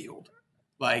on the field,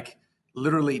 like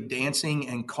literally dancing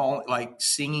and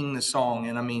singing the song,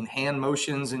 and I mean hand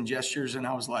motions and gestures, and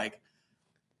I was like,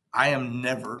 I am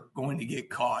never going to get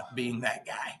caught being that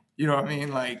guy. You know what I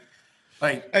mean? Like,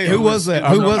 hey, who was that?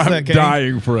 Who was that? I'm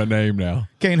dying for a name now.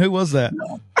 Kane, who was that?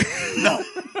 No,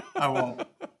 I won't.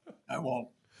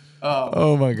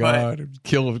 Oh my God!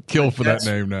 Kill for that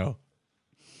name now.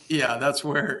 Yeah, that's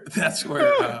where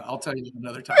I'll tell you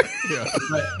another time. Yeah,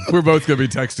 we're both gonna be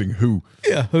texting who.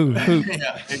 Yeah, who?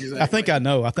 Yeah, exactly. I think I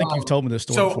know. I think you've told me this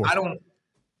story before. So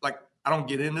I don't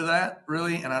get into that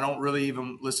really, and I don't really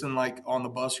even listen like on the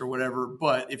bus or whatever.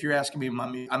 But if you're asking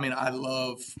me, I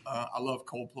love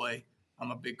Coldplay.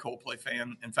 I'm a big Coldplay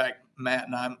fan. In fact, Matt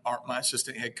and I are my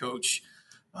assistant head coach,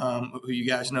 who you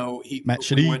guys know. Matt We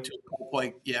Shadid. went to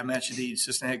Coldplay. Yeah, Matt Shadid,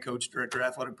 assistant head coach, director of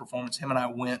athletic performance. Him and I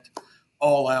went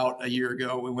all out a year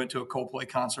ago. We went to a Coldplay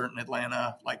concert in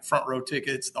Atlanta, like front row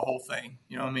tickets, the whole thing.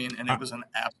 You know what I mean? And it was an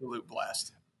absolute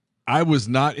blast. I was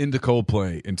not into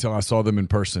Coldplay until I saw them in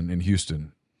person in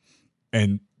Houston,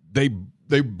 and they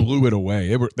blew it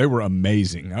away. They were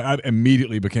amazing. I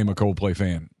immediately became a Coldplay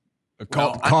fan.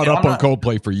 Caught up on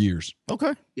Coldplay for years.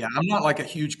 Okay. Yeah, I'm not like a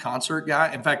huge concert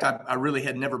guy. In fact, I really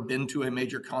had never been to a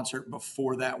major concert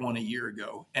before that one a year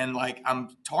ago. And like I'm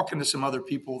talking to some other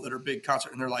people that are big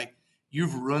concert, and they're like,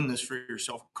 "You've ruined this for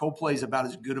yourself. Coldplay is about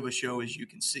as good of a show as you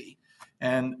can see."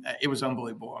 And it was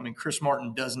unbelievable. I mean, Chris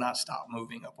Martin does not stop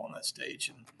moving up on that stage,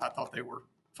 and I thought they were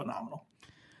phenomenal.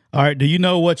 All right. Do you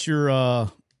know what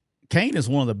your Kane is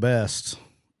one of the best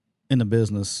in the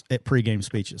business at pregame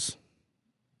speeches?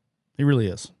 He really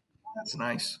is. That's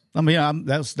nice. I mean,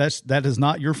 that is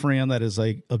not your friend. That is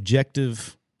a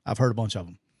objective. I've heard a bunch of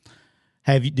them.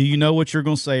 Do you know what you're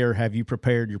going to say, or have you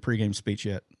prepared your pregame speech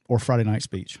yet, or Friday night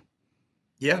speech?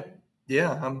 Yeah.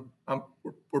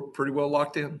 We're pretty well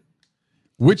locked in.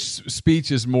 Which speech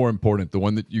is more important, the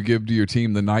one that you give to your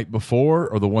team the night before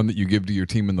or the one that you give to your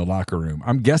team in the locker room?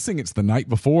 I'm guessing it's the night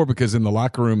before because in the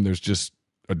locker room there's just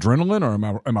adrenaline,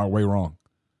 or am I way wrong?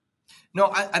 No,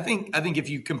 I think if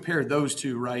you compare those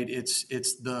two, right, it's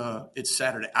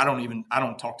Saturday. I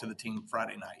don't talk to the team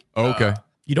Friday night. Oh, okay.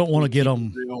 You don't want to get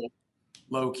them real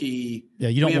low key. Yeah,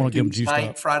 you don't want to get them juiced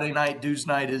up. Friday night, dudes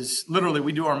night is literally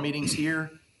we do our meetings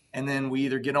here, and then we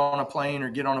either get on a plane or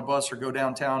get on a bus or go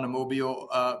downtown to Mobile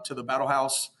to the Battle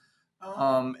House,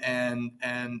 and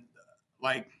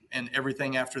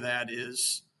everything after that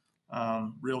is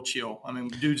real chill. I mean,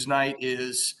 dudes night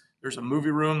is. There's a movie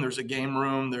room, there's a game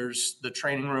room, there's the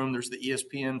training room, there's the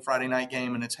ESPN Friday night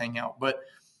game, and it's hangout. But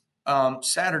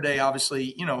Saturday,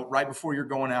 obviously, right before you're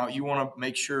going out, you want to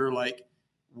make sure, like,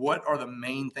 what are the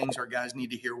main things our guys need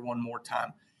to hear one more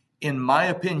time? In my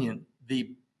opinion,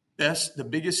 the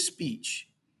biggest speech,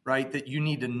 right, that you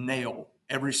need to nail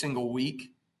every single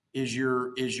week is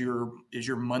your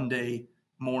Monday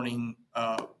morning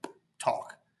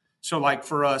talk. So, like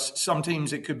for us, some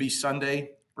teams it could be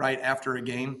Sunday right after a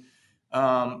game.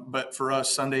 But for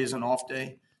us, Sunday is an off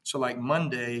day. So like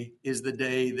Monday is the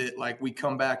day that like we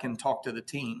come back and talk to the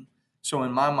team. So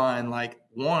in my mind, like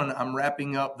one, I'm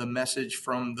wrapping up the message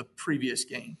from the previous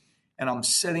game and I'm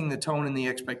setting the tone and the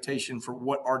expectation for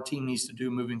what our team needs to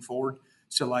do moving forward.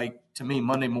 So like to me,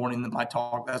 Monday morning, my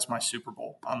talk, that's my Super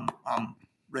Bowl. I'm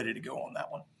ready to go on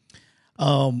that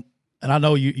one. And I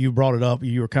know you brought it up.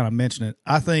 You were kind of mentioning it.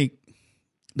 I think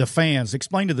the fans,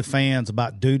 explain to the fans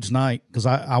about Dudes Night, because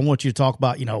I want you to talk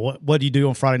about, what do you do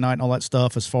on Friday night and all that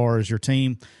stuff as far as your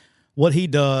team. What he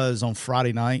does on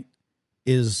Friday night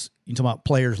is, you talk about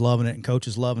players loving it and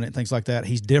coaches loving it and things like that.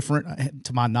 He's different.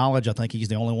 To my knowledge, I think he's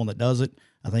the only one that does it.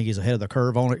 I think he's ahead of the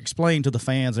curve on it. Explain to the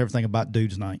fans everything about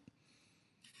Dudes Night.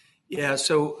 Yeah,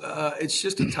 so it's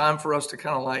just a time for us to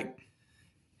kind of like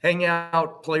hang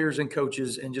out, players and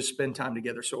coaches, and just spend time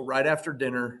together. So right after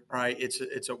dinner, right,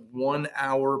 it's a 1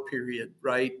 hour period,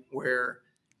 right, where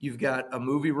you've got a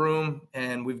movie room,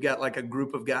 and we've got like a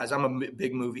group of guys. I'm a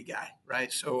big movie guy,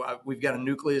 right? So we've got a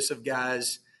nucleus of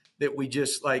guys that we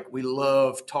just like, we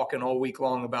love talking all week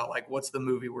long about like, what's the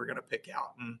movie we're going to pick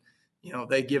out. And,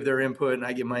 they give their input and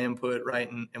I give my input, right?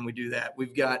 And we do that.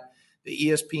 We've got the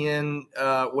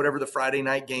ESPN, whatever the Friday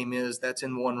night game is, that's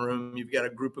in one room. You've got a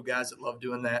group of guys that love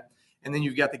doing that. And then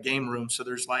you've got the game room. So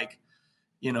there's like,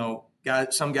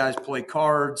 some guys play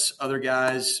cards, other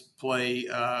guys play,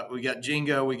 we got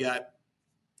Jenga, we got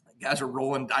guys are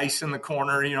rolling dice in the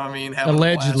corner, you know what I mean?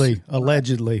 Allegedly. I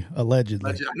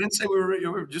didn't say we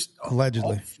were just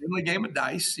allegedly a friendly game of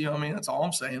dice, you know what I mean? That's all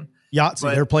I'm saying.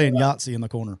 Yahtzee, they're playing Yahtzee in the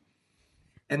corner.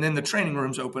 And then the training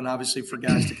room's open, obviously, for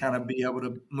guys to kind of be able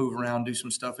to move around, do some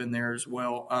stuff in there as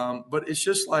well. But it's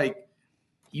just like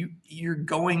you're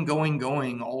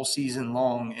going all season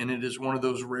long, and it is one of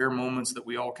those rare moments that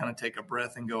we all kind of take a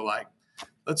breath and go like,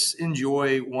 let's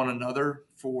enjoy one another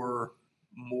for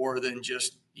more than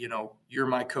just, you're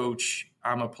my coach,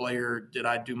 I'm a player. Did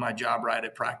I do my job right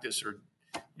at practice, or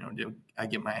did I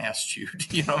get my ass chewed?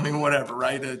 Whatever,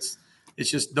 right? It's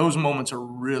just those moments are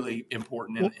really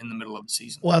important in the middle of the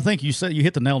season. Well, I think you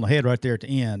hit the nail on the head right there at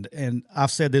the end. And I've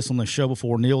said this on the show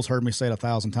before. Neil's heard me say it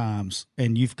 1,000 times,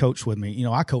 and you've coached with me.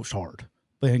 I coached hard,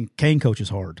 and Kane coaches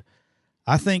hard.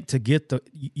 I think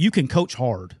you can coach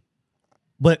hard,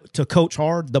 but to coach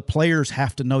hard, the players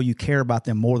have to know you care about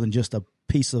them more than just a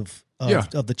piece of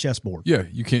the chessboard. Yeah,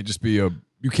 you can't just be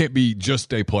you can't be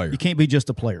just a player. You can't be just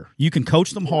a player. You can coach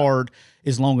them hard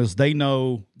as long as they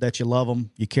know that you love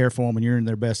them, you care for them, and you're in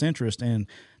their best interest. And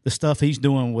the stuff he's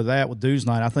doing with Dudes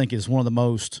Night, I think is one of the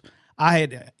most –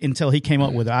 until he came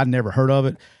up with it, I'd never heard of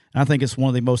it. And I think it's one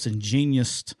of the most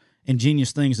ingenious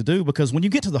things to do, because when you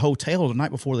get to the hotel the night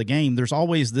before the game, there's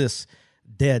always this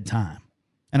dead time.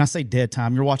 And I say dead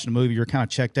time. You're watching a movie, you're kind of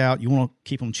checked out. You want to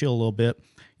keep them chill a little bit,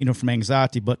 from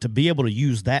anxiety. But to be able to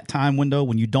use that time window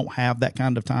when you don't have that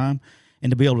kind of time,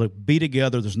 and to be able to be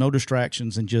together, there's no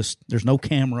distractions and there's no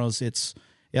cameras.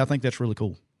 I think that's really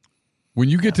cool. When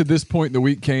you get to this point in the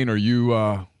week, Kane, are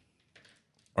you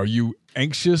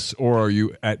anxious, or are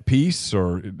you at peace,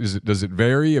 or does it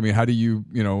vary? I mean, how do you,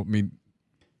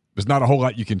 there's not a whole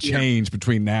lot you can change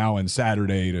between now and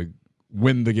Saturday to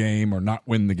win the game or not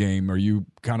win the game. Are you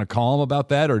kind of calm about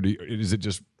that, or is it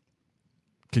just,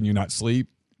 can you not sleep,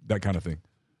 that kind of thing?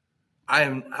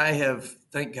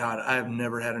 Thank God, I have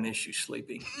never had an issue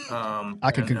sleeping.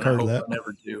 I can concur to that. I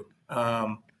never do.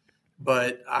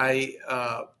 But I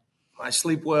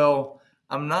sleep well.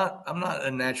 I'm not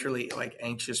a naturally like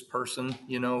anxious person.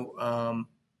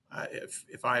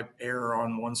 If I err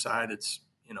on one side, it's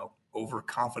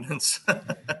overconfidence.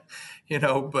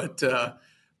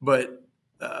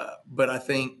 But I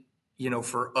think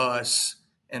for us.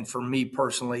 And for me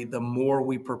personally, the more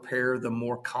we prepare, the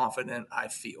more confident I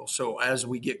feel. So as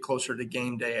we get closer to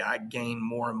game day, I gain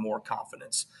more and more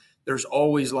confidence. There's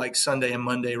always like Sunday and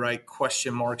Monday, right?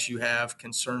 Question marks you have,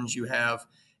 concerns you have,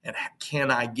 and can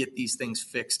I get these things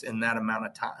fixed in that amount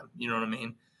of time? You know what I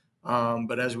mean?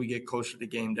 But as we get closer to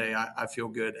game day, I feel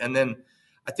good. And then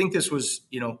I think this was,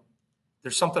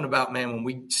 there's something about, man, when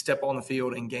we step on the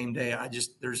field in game day, I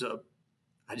just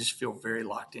feel very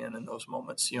locked in those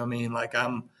moments. You know what I mean? Like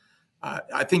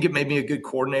I think it made me a good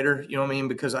coordinator, you know what I mean?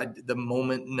 Because the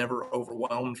moment never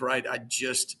overwhelmed, right? I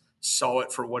just saw it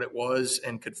for what it was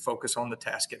and could focus on the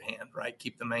task at hand, right?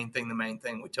 Keep the main thing the main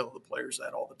thing. We tell the players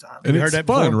that all the time. And it's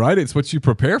fun, right? It's what you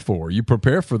prepare for. You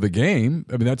prepare for the game.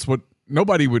 I mean, that's what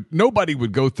nobody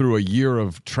would go through a year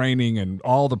of training and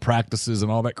all the practices and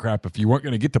all that crap if you weren't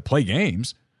going to get to play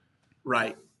games.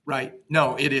 Right. Right.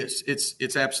 No, it is.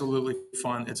 It's absolutely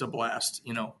fun. It's a blast,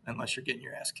 unless you're getting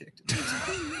your ass kicked.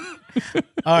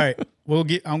 All right. We'll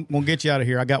get you out of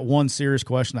here. I got one serious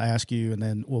question to ask you, and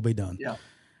then we'll be done. Yeah.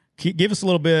 Give us a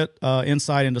little bit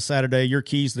insight into Saturday, your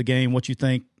keys to the game, what you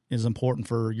think is important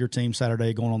for your team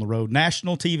Saturday going on the road.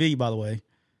 National TV, by the way,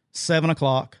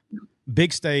 7:00,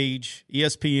 big stage,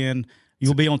 ESPN.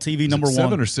 You'll be on TV number 1.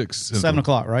 7 or 6? 7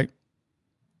 o'clock, right?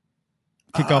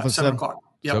 Kickoff at 7 o'clock.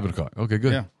 Yep. 7 o'clock. Okay,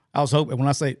 good. Yeah. I was hoping when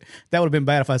I say that would have been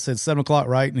bad if I said 7 o'clock,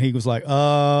 right? And he was like,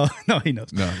 no, he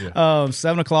knows. No, yeah.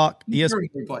 7 o'clock. Yeah.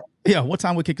 What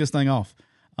time we kick this thing off?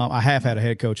 I have had a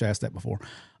head coach ask that before.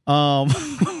 All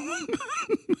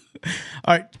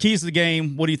right. Keys to the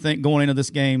game. What do you think going into this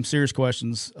game? Serious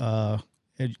questions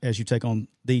as you take on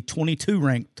the 22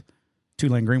 ranked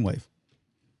Tulane Green Wave.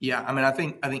 Yeah. I mean, I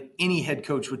think any head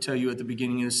coach would tell you at the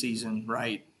beginning of the season,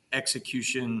 right?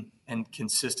 Execution and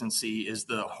consistency is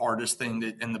the hardest thing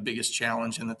and the biggest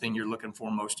challenge and the thing you're looking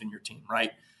for most in your team,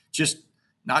 right? Just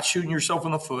not shooting yourself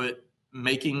in the foot,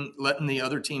 letting the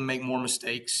other team make more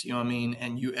mistakes, you know what I mean,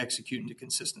 and you execute into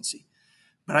consistency.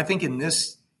 But I think in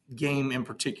this game in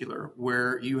particular,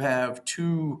 where you have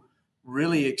two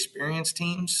really experienced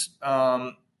teams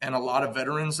and a lot of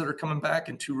veterans that are coming back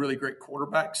and two really great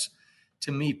quarterbacks,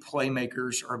 to me,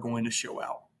 playmakers are going to show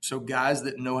out. So guys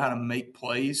that know how to make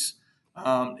plays,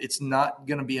 it's not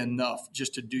going to be enough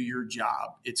just to do your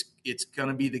job. It's going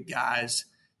to be the guys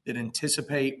that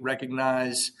anticipate,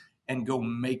 recognize, and go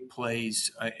make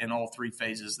plays in all three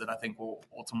phases that I think will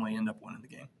ultimately end up winning the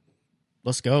game.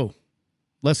 Let's go.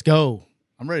 Let's go.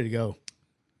 I'm ready to go.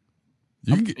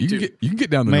 You can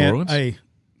get down to New Orleans. Hey,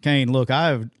 Kane, look,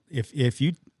 if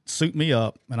you suit me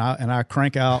up and I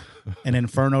crank out an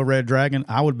Inferno Red Dragon,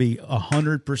 I would be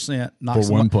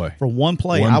 100% for one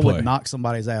play. I would knock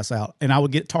somebody's ass out, and I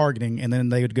would get targeting, and then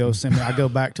they would go send me. I go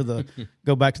back to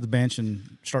the bench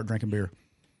and start drinking beer.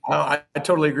 No, I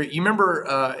totally agree. You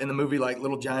remember in the movie like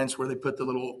Little Giants where they put the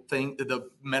little thing, the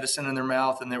medicine in their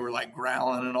mouth, and they were like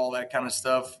growling and all that kind of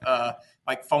stuff,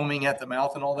 like foaming at the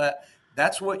mouth and all that.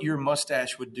 That's what your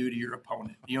mustache would do to your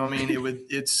opponent. You know what I mean?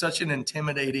 It's such an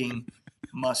intimidating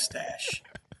mustache,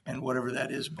 and whatever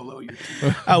that is below your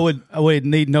teeth. I would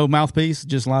need no mouthpiece.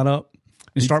 Just line up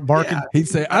and start barking. Yeah, he'd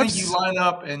say, I think you line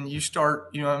up and you start.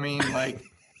 You know what I mean? Like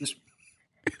just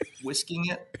whisking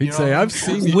it. He'd say, "I've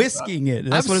seen you whisking it."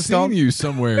 That's what it's called. I've seen you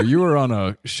somewhere. You were on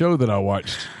a show that I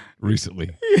watched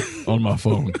recently on my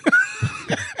phone.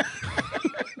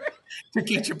 To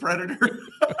catch a predator.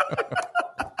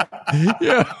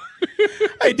 Yeah.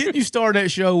 Hey, didn't you start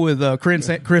that show with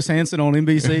Chris Hansen on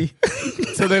NBC?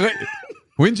 So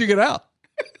when'd you get out?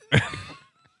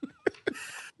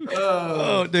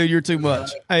 Oh, dude, you're too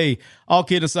much. Hey, all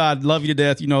kidding aside, love you to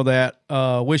death. You know that.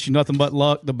 Wish you nothing but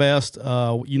luck, the best.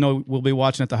 We'll be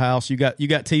watching at the house. You got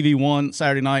TV One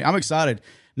Saturday night. I'm excited.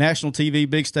 National TV,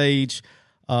 big stage.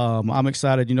 I'm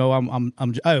excited.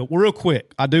 Oh, real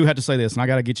quick, I do have to say this, and I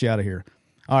got to get you out of here.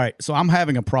 All right, so I'm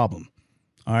having a problem.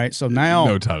 All right, so now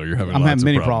no, Tyler, you're having. I'm having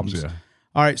many problems. Yeah.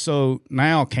 All right, so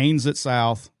now Canes at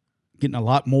South getting a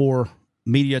lot more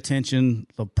media attention.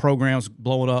 The program's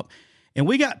blowing up, and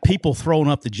we got people throwing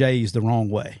up the J's the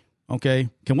wrong way. Okay,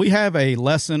 can we have a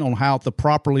lesson on how to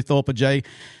properly throw up a J?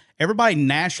 Everybody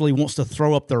naturally wants to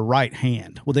throw up their right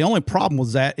hand. Well, the only problem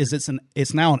with that is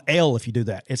it's now an L if you do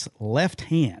that. It's left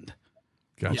hand.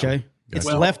 Gotcha. Okay, Gotcha. It's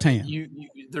left hand.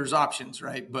 There's options,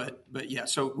 right? But yeah.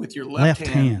 So with your left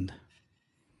hand,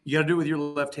 you got to do it with your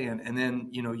left hand, and then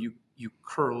you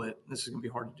curl it. This is gonna be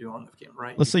hard to do on the camera,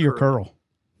 right? Let's see your curl.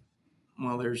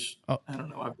 Well, there's I don't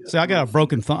know. I got a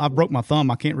broken thumb. I broke my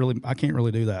thumb. I can't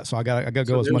really do that. So I got to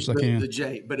go as much as I can. The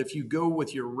J, but if you go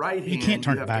with your right hand, you can't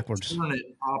turn it backwards. Turn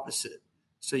it opposite.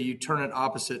 So you turn it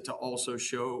opposite to also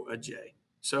show a J.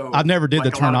 So I never did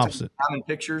the turn opposite. I'm in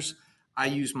pictures. I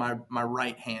use my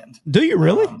right hand. Do you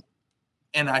really?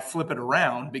 And I flip it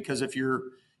around because if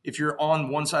you're on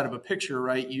one side of a picture,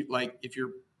 right? If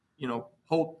you're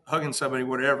hugging somebody,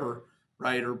 whatever,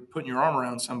 right, or putting your arm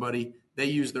around somebody, they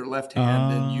use their left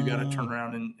hand, then you got to turn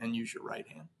around and use your right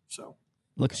hand. So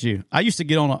look at you. I used to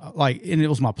get on and it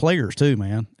was my players too,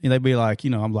 man. And they'd be like,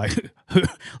 I'm like,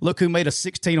 look who made a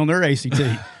 16 on their ACT.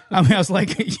 I mean, I was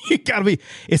like,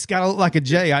 it's got to look like a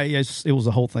J. It was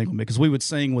a whole thing with me because we would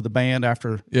sing with the band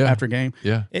after game.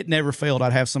 Yeah. It never failed.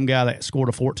 I'd have some guy that scored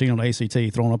a 14 on the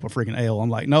ACT throwing up a freaking L. I'm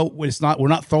like, no, it's not. We're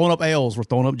not throwing up L's. We're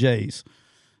throwing up J's.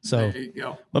 So, there you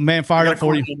go. But man, fired up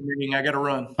for you. I got to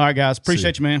run. All right, guys.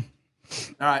 Appreciate you, man.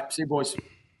 All right. See you, boys.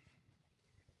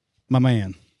 My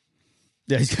man.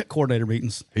 Yeah, he's got coordinator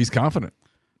meetings. He's confident.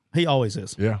 He always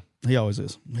is. Yeah. He always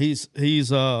is. He's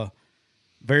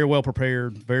very well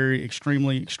prepared, very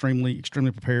extremely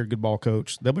prepared, good ball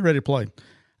coach. They'll be ready to play.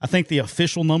 I think the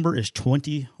official number is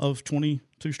 20 of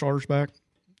 22 starters back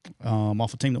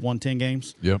off a team that won 10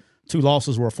 games. Yep. 2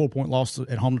 losses were a 4-point loss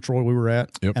at home to Troy we were at,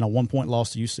 yep, and a 1-point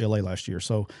loss to UCLA last year.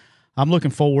 So I'm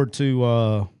looking forward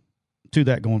to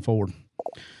that going forward.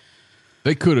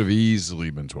 They could have easily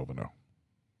been 12-0.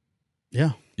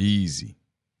 Yeah. Easy.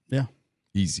 Yeah.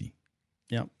 Easy.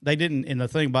 Yeah. They didn't, and the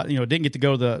thing about, didn't get to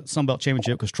go to the Sun Belt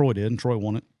Championship because Troy did, and Troy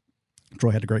won it.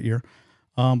 Troy had a great year.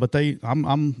 But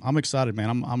I'm excited,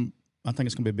 man. I think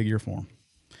it's going to be a big year for them.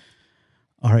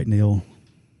 All right, Neil.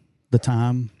 The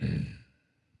time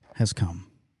has come.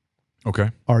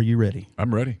 Okay. Are you ready?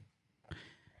 I'm ready.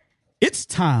 It's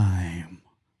time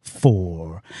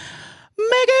for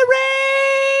Make It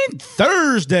Rain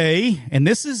Thursday. And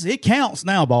it counts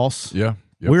now, boss. Yeah.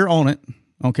 Yep. We're on it.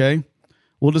 Okay.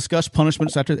 We'll discuss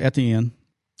punishments at the end.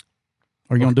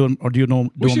 Are you going to do them? Or do you know?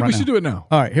 We should do it now.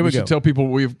 All right, here we go. Should tell people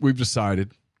what we've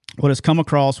decided. What has come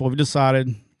across, what we've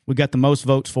decided, we got the most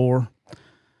votes for.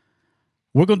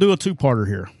 We're going to do a two-parter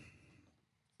here.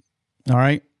 All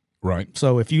right? Right.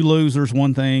 So if you lose, there's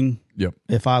one thing. Yep.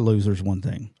 If I lose, there's one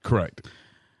thing. Correct.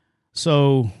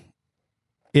 So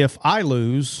if I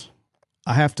lose,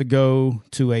 I have to go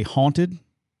to a haunted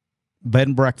bed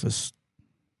and breakfast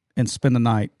and spend the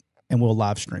night, and we'll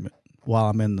live stream it while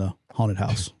I'm in the haunted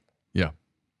house. Yeah.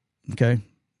 Okay?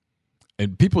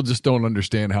 And people just don't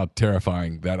understand how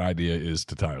terrifying that idea is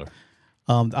to Tyler.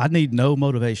 I need no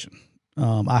motivation.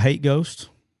 I hate ghosts.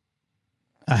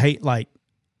 I hate, not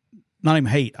even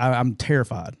hate. I'm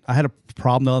terrified. I had a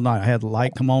problem the other night. I had the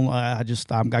light come on. I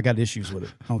got issues with it.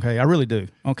 Okay, I really do.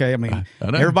 Okay, I mean,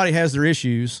 everybody has their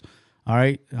issues. All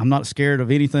right, I'm not scared of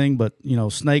anything but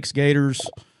snakes, gators,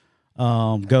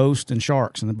 ghosts, and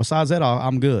sharks. And besides that,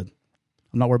 I'm good.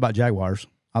 I'm not worried about jaguars.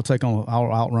 I'll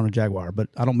outrun a jaguar, but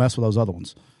I don't mess with those other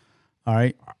ones. All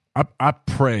right. I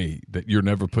pray that you're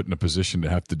never put in a position to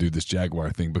have to do this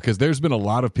jaguar thing, because there's been a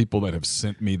lot of people that have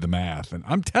sent me the math, and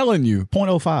I'm telling you,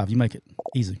 0.05, you make it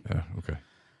easy. Yeah. Okay.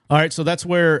 All right. So that's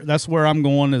where I'm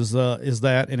going is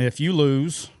that. And if you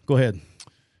lose, go ahead.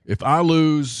 If I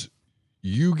lose,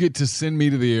 you get to send me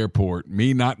to the airport,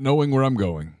 me not knowing where I'm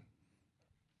going.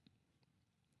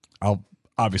 I'll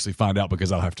obviously find out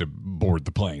because I'll have to board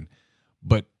the plane,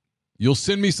 but you'll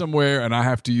send me somewhere and I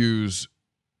have to use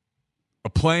a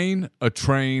plane, a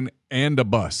train, and a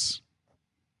bus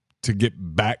to get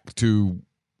back to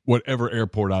whatever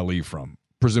airport I leave from,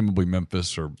 presumably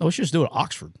Memphis or... Oh, we should just do it at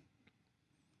Oxford.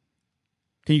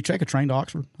 Can you take a train to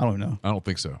Oxford? I don't know. I don't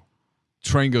think so.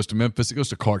 Train goes to Memphis. It goes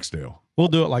to Clarksdale. We'll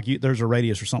do it like there's a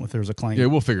radius or something if there's a claim. Yeah,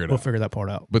 we'll figure it out. We'll figure that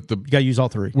part out. But you got to use all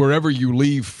three. Wherever you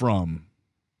leave from,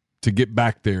 to get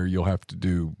back there, you'll have to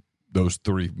do those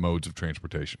three modes of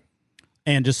transportation.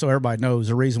 And just so everybody knows,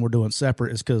 the reason we're doing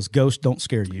separate is because ghosts don't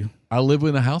scare you. I live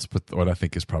in a house with what I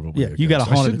think is probably you got a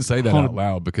haunted. I shouldn't say that out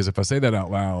loud, because if I say that out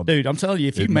loud, dude, I'm telling you,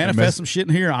 if you manifest some shit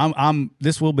in here,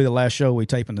 this will be the last show we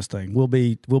taping this thing. We'll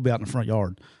be out in the front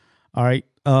yard. All right.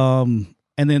 And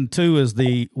then two is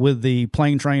with the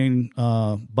plane, train,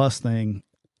 bus thing.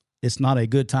 It's not a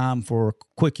good time for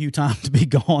quick U time to be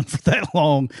gone for that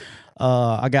long.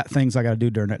 I got things I got to do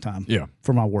during that time. Yeah.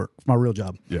 For my work, for my real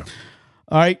job. Yeah.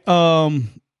 All right,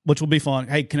 which will be fun.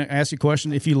 Hey, can I ask you a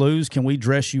question? If you lose, can we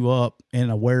dress you up in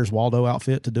a Where's Waldo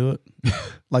outfit to do it?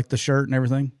 Like the shirt and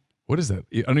everything? What is that?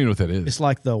 I don't even know what that is. It's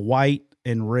like the white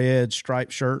and red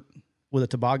striped shirt with a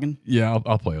toboggan. Yeah,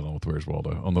 I'll play along with Where's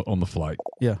Waldo on the flight.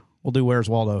 Yeah, we'll do Where's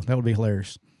Waldo. That would be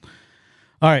hilarious.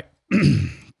 All right.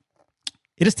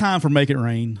 It is time for Make It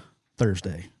Rain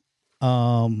Thursday.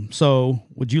 So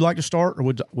would you like to start,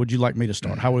 or would you like me to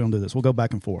start? How are we gonna do this? We'll go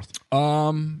back and forth.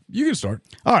 You can start.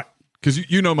 All right.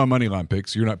 Because you know my money line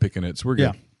picks. You're not picking it, so we're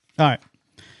good. Yeah. All right.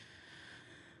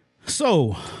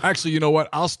 So actually, you know what?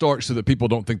 I'll start so that people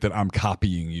don't think that I'm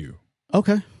copying you.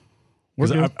 Okay.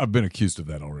 Because I've been accused of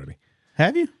that already.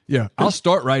 Have you? Yeah. I'll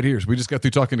start right here. So we just got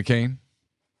through talking to Kane.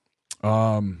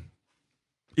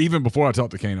 Even before I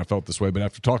talked to Kane, I felt this way, but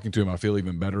after talking to him, I feel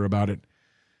even better about it.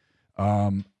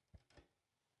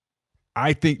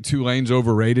 I think Tulane's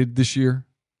overrated this year.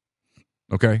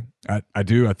 Okay, I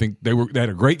do. I think they had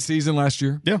a great season last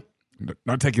year. Yeah,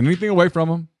 not taking anything away from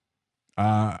them.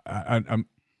 I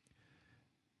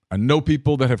know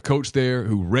people that have coached there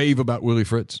who rave about Willie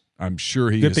Fritz. I'm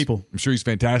sure good people. I'm sure he's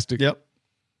fantastic. Yep.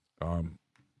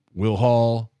 Will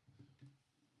Hall,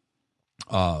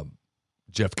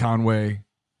 Jeff Conway.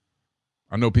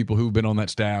 I know people who've been on that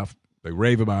staff. They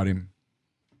rave about him,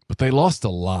 but they lost a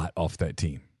lot off that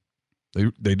team.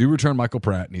 They do return Michael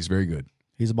Pratt, and he's very good.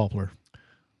 He's a ball player.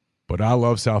 But I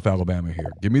love South Alabama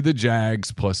here. Give me the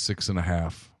Jags plus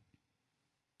 6.5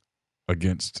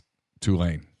 against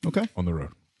Tulane. Okay. On the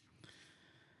road.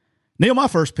 Neil, my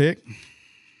first pick,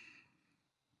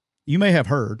 you may have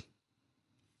heard,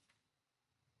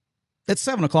 it's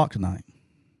 7 o'clock tonight.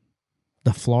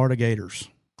 The Florida Gators.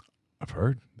 I've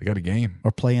heard. They got a game.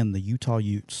 Are playing the Utah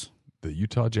Utes. The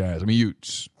Utah Jazz. I mean,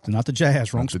 Utes. Not the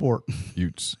Jazz. Wrong sport.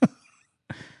 Utes.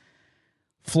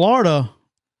 Florida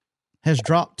has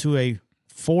dropped to a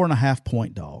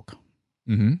 4.5-point dog.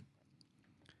 Mm-hmm.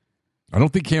 I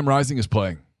don't think Cam Rising is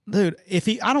playing. Dude,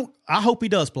 I hope he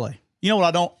does play. You know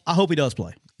what I hope he does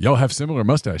play. Y'all have similar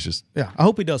mustaches. Yeah, I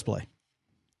hope he does play.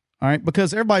 All right,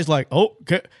 because everybody's like, oh,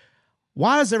 okay.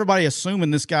 Why is everybody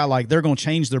assuming this guy, like, they're going to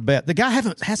change their bet? The guy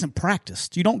hasn't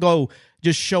practiced. You don't go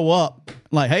just show up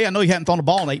like, hey, I know you haven't thrown a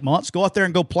ball in 8 months. Go out there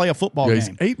and go play a football game.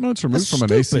 He's 8 months removed from an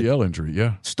ACL injury.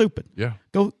 Yeah. Stupid. Yeah.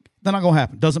 They're not going to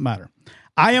happen. Doesn't matter.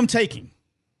 I am taking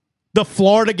the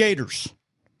Florida Gators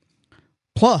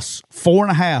plus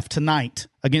 4.5 tonight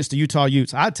against the Utah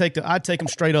Utes. I'd take them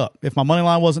straight up. If my money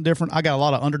line wasn't different, I got a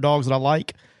lot of underdogs that I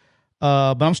like.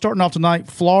 But I'm starting off tonight.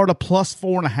 Florida plus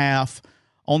 4.5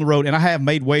 on the road. And I have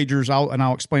made wagers.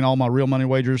 I'll explain all my real money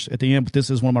wagers at the end, but this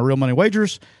is one of my real money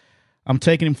wagers. I'm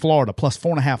taking in Florida plus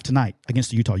 4.5 tonight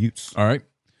against the Utah Utes. All right.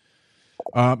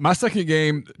 My second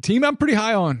game, team I'm pretty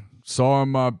high on. Saw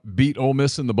them beat Ole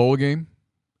Miss in the bowl game,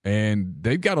 and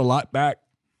they've got a lot back.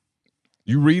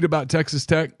 You read about Texas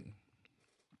Tech.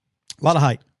 A lot of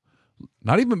hype.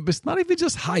 It's not even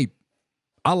just hype.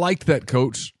 I liked that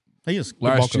coach. He is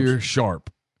last year, Sharp.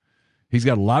 He's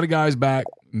got a lot of guys back.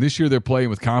 And this year they're playing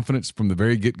with confidence from the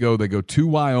very get-go. They go to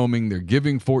Wyoming. They're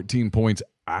giving 14 points.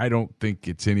 I don't think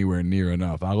it's anywhere near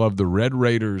enough. I love the Red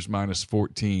Raiders minus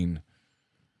 14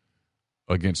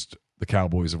 against the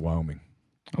Cowboys of Wyoming.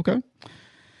 Okay.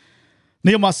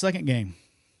 Neil, my second game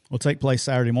will take place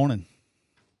Saturday morning.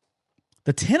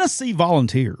 The Tennessee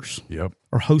Volunteers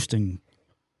are hosting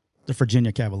the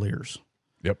Virginia Cavaliers.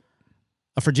 Yep.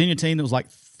 A Virginia team that was like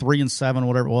 3-7,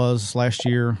 whatever it was last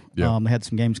year. Yep. They had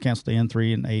some games canceled at the end,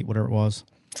 3-8, whatever it was.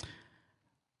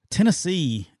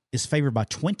 Tennessee is favored by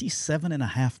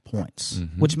 27.5 points,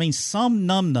 which means some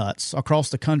numbnuts across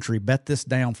the country bet this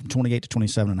down from 28 to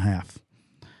 27.5.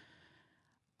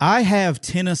 I have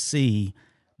Tennessee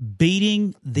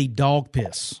beating the dog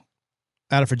piss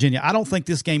out of Virginia. I don't think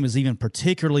this game is even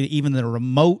particularly even in the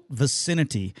remote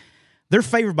vicinity. They're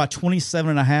favored by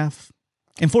 27.5.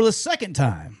 And for the second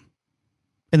time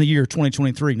in the year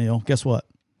 2023, Neil, guess what?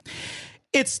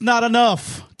 It's not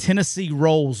enough. Tennessee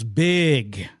rolls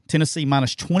big. Tennessee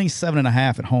minus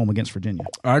 27.5 at home against Virginia.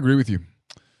 I agree with you.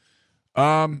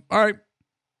 All right.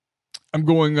 I'm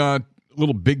going a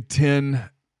little Big 10,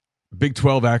 Big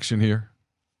 12 action here.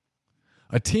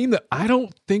 A team that I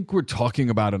don't think we're talking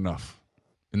about enough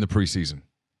in the preseason.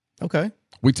 Okay.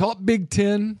 We talk Big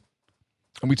 10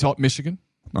 and we talk Michigan.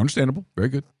 Understandable. Very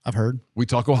good. I've heard. We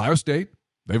talk Ohio State.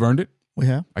 They've earned it. We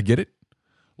have. I get it.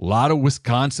 A lot of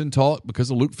Wisconsin talk because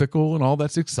of Luke Fickell and all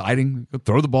that's exciting.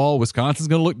 Throw the ball. Wisconsin's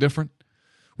going to look different.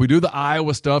 We do the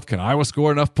Iowa stuff. Can Iowa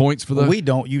score enough points for the... We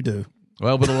don't. You do.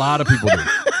 Well, but a lot of people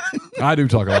do. I do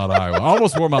talk a lot of Iowa. I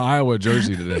almost wore my Iowa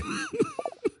jersey today.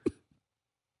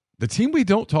 The team we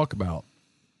don't talk about,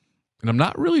 and I'm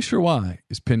not really sure why,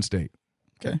 is Penn State.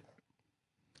 Okay.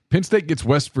 Penn State gets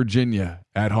West Virginia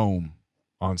at home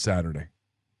on Saturday.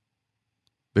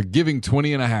 They're giving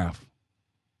 20.5.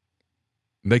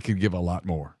 They could give a lot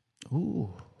more.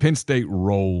 Ooh. Penn State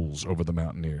rolls over the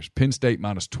Mountaineers. Penn State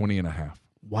minus 20.5.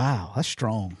 Wow, that's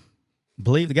strong.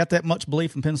 They got that much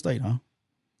belief in Penn State, huh?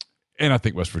 And I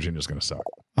think West Virginia's going to suck.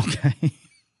 Okay.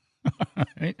 All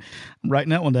right. I'm writing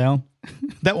that one down.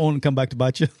 That one will come back to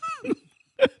bite you.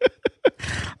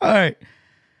 All right.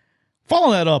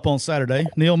 Following that up on Saturday,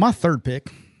 Neil, my third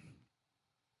pick.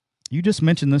 You just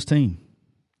mentioned this team.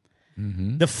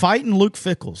 Mm-hmm. The fighting Luke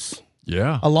Fickles.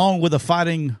 Yeah. Along with the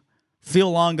fighting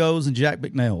Phil Longos and Jack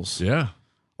McNails. Yeah.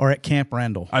 Are at Camp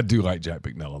Randall. I do like Jack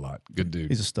McNeil a lot. Good dude.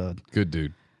 He's a stud. Good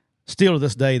dude. Still to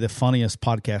this day, the funniest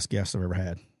podcast guest I've ever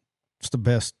had. It's the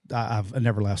best. I've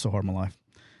never laughed so hard in my life.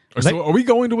 So are we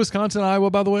going to Wisconsin,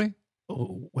 Iowa, by the way?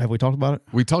 Have we talked about it?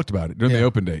 We talked about it during the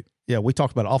open date. Yeah, we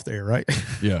talked about it off the air, right?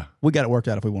 Yeah. We got it worked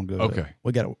out if we want to go. Okay.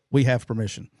 We have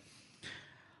permission.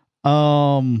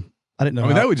 I didn't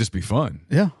know. That would just be fun.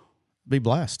 Yeah. Be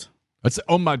blast. That's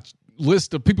on my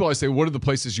list of people I say, what are the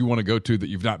places you want to go to that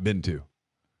you've not been to?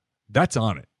 That's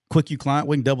on it. Quick you client,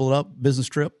 we can double it up. Business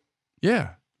trip.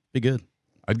 Yeah. Be good.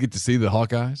 I'd get to see the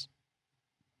Hawkeyes.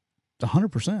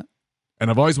 100%. And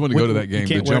I've always wanted to go to that game,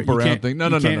 the jump around thing. No.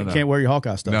 Can't wear your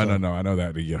Hawkeye stuff. No. I know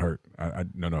that. You get hurt. I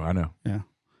know. Yeah.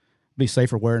 Be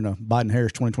safer wearing a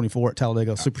Biden-Harris 2024 at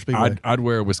Talladega Super Speedway. I'd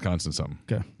wear a Wisconsin something.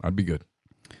 Okay. I'd be good.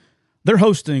 They're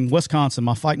hosting Wisconsin.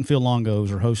 My Fighting Phil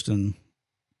Longos are hosting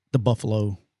the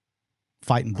Buffalo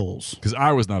Fighting Bulls. Because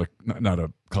Iowa's not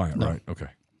a client, No. right? Okay.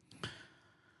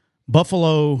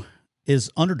 Buffalo is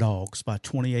underdogs by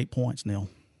 28 points, Neil.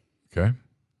 Okay.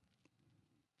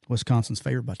 Wisconsin's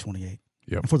favored by 28.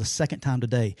 Yep. And for the second time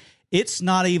today, it's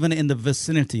not even in the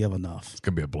vicinity of enough. It's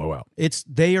going to be a blowout. It's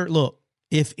there. Look,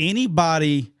 if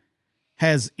anybody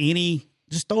has any,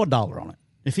 just throw $1 on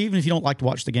it. Even if you don't like to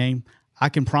watch the game, I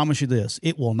can promise you this,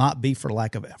 it will not be for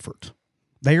lack of effort.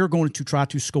 They are going to try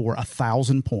to score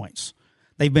 1,000 points.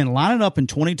 They've been lining up in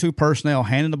 22 personnel,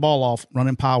 handing the ball off,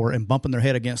 running power, and bumping their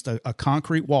head against a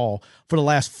concrete wall for the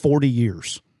last 40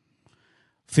 years.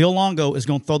 Phil Longo is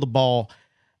going to throw the ball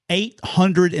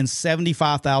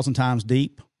 875,000 times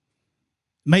deep,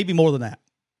 maybe more than that.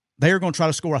 They are going to try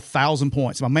to score 1,000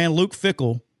 points. My man Luke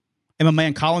Fickell and my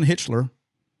man Colin Hitchler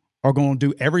are going to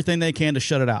do everything they can to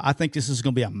shut it out. I think this is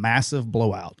going to be a massive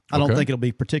blowout. I don't think it'll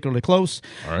be particularly close.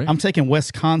 All right. I'm taking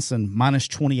Wisconsin minus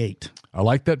 28. I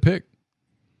like that pick.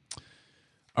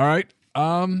 All right.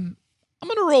 I'm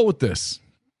going to roll with this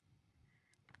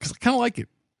because I kind of like it.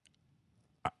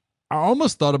 I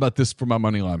almost thought about this for my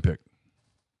money line pick.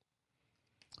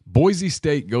 Boise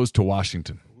State goes to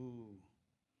Washington.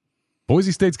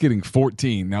 Boise State's getting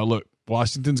 14. Now, look,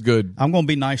 Washington's good. I'm going to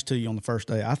be nice to you on the first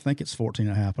day. I think it's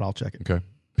 14.5, but I'll check it. Okay.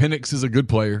 Penix is a good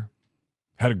player.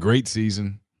 Had a great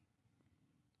season.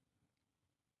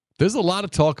 There's a lot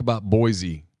of talk about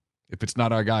Boise. If it's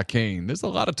not our guy Kane, there's a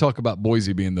lot of talk about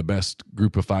Boise being the best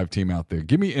group of 5 team out there.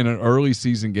 Give me in an early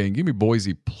season game, give me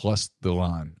Boise plus the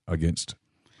line against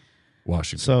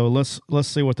Washington. So let's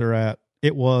see what they're at.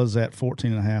 It was at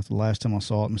 14.5 the last time I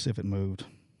saw it. Let me see if it moved.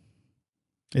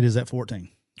 It is at 14.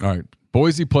 All right.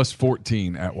 Boise plus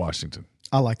 14 at Washington.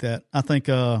 I like that. I think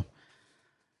I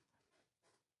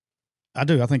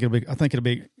do. I think it'll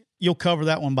be you'll cover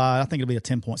that one by I think it'll be a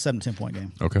 10-point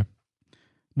game. Okay.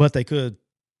 But they could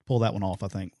pull that one off, I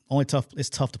think. It's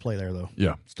tough to play there though.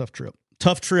 Yeah. It's a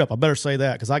tough trip. I better say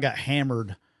that because I got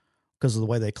hammered because of the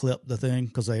way they clipped the thing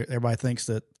because everybody thinks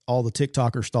that all the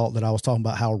TikTokers thought that I was talking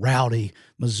about how rowdy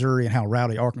Missouri and how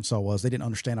rowdy Arkansas was. They didn't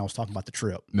understand I was talking about the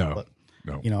trip. No.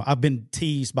 I've been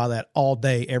teased by that all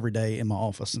day, every day in my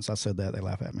office since I said that. They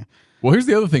laugh at me. Well, here's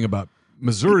the other thing about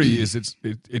Missouri is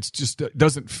it's just it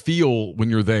doesn't feel when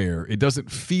you're there. It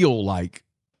doesn't feel like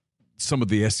some of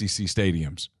the SEC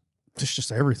stadiums. It's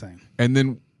just everything. And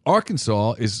then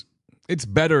Arkansas it's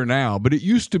better now, but it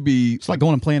used to be. It's like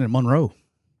going and playing at Monroe.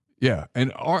 Yeah,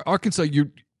 and Arkansas,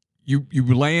 you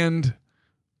land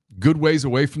good ways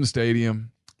away from the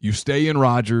stadium. You stay in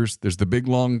Rogers. There's the big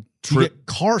long trip. You get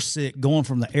car sick going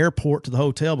from the airport to the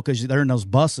hotel because they're in those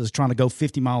buses trying to go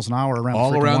 50 miles an hour around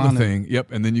all around line the thing.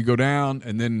 Yep, and then you go down,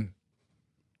 and then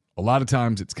a lot of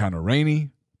times it's kind of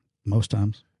rainy. Most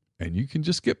times, and you can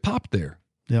just get popped there.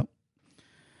 Yep.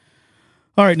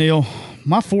 All right, Neil.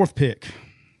 My fourth pick.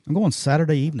 I'm going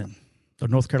Saturday evening. The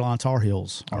North Carolina Tar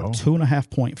Heels are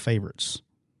 2.5-point favorites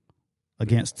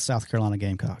against the South Carolina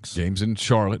Gamecocks. Games in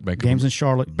Charlotte.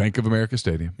 Bank of America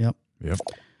Stadium. Yep.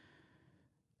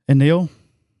 And Neil,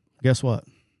 guess what?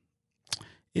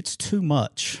 It's too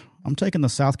much. I'm taking the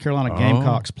South Carolina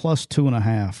Gamecocks plus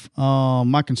 2.5.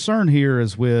 My concern here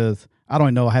is with I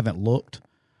don't know. I haven't looked.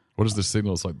 What is the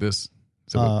signal? It's like this.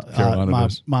 Is that what Carolina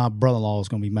does? My brother-in-law is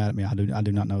going to be mad at me. I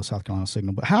do not know South Carolina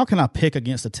signal. But how can I pick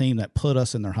against a team that put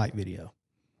us in their hype video?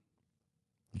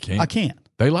 You can't. I can't.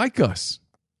 They like us.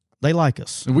 They like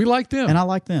us. And we like them. And I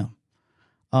like them.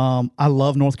 I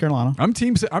love North Carolina. I'm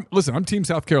Team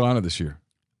South Carolina this year.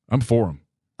 I'm for them.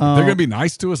 They're going to be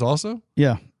nice to us also?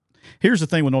 Yeah. Here's the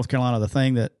thing with North Carolina. The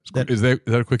thing that is that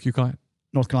a quick U client?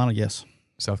 North Carolina, yes.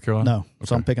 South Carolina? No. Okay.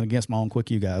 So I'm picking against my own quick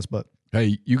U guys. But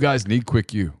hey, you guys need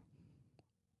quick U.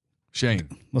 Shane.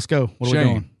 Let's go. What are we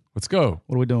doing? Let's go.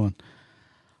 What are we doing?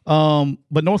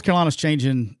 But North Carolina's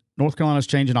changing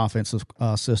offensive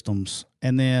systems.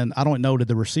 And then I don't know, did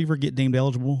the receiver get deemed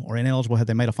eligible or ineligible? Had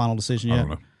they made a final decision yet? I don't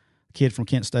know. Kid from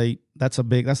Kent State. That's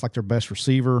like their best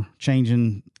receiver.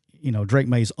 Changing, Drake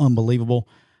May's unbelievable.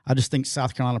 I just think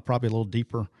South Carolina probably a little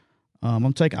deeper. I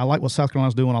like what South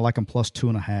Carolina's doing. I like them plus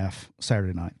 2.5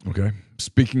 Saturday night. Okay.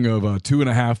 Speaking of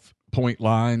 2.5-point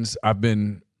lines, I've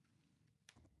been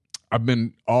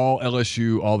all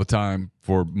LSU all the time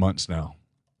for months now.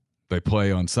 They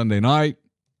play on Sunday night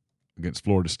against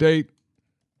Florida State.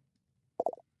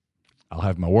 I'll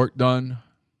have my work done.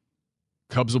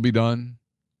 Cubs will be done.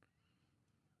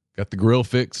 Got the grill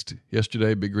fixed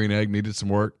yesterday. Big Green Egg needed some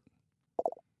work.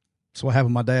 So what happened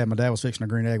to my dad? My dad was fixing a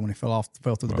green egg when he fell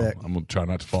through the deck. I'm going to try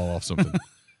not to fall off something.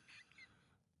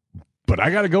 But I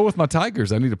got to go with my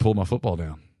Tigers. I need to pull my football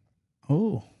down.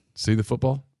 Oh. See the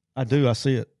football? I do. I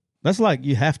see it. That's like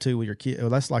you have to with your kid.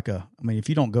 That's like if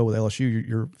you don't go with LSU,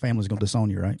 your family's going to disown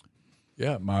you, right?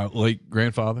 Yeah. My late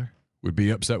grandfather would be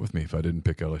upset with me if I didn't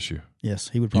pick LSU. Yes,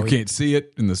 he would probably. You can't see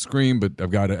it in the screen, but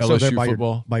I've got an LSU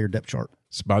football. By your depth chart.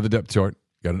 It's by the depth chart.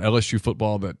 Got an LSU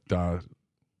football that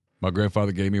my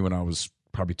grandfather gave me when I was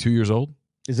probably 2 years old.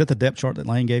 Is that the depth chart that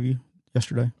Lane gave you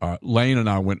yesterday? Lane and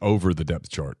I went over the depth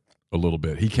chart a little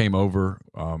bit. He came over.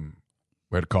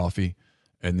 We had a coffee,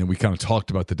 and then we kind of talked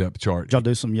about the depth chart. Did y'all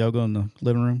do some yoga in the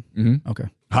living room? Mm-hmm. Okay.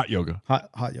 Hot yoga. Hot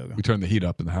yoga. We turned the heat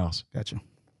up in the house. Gotcha.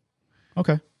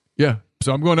 Okay. Yeah.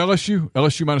 So I'm going LSU.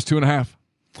 LSU minus 2.5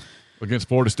 against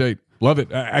Florida State. Love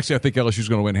it. Actually, I think LSU's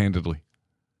going to win handedly.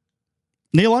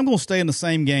 Neil, I'm going to stay in the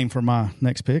same game for my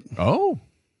next pick. Oh,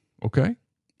 okay.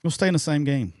 We'll stay in the same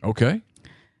game. Okay.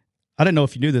 I didn't know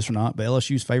if you knew this or not, but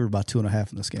LSU's favored by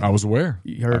 2.5 in this game. I was aware.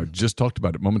 You heard? I just talked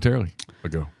about it momentarily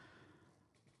ago.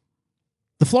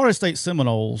 The Florida State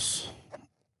Seminoles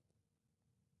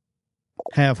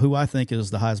have who I think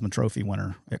is the Heisman Trophy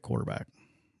winner at quarterback.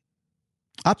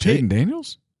 I picked Jaden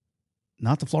Daniels?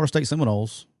 not the Florida State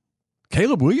Seminoles.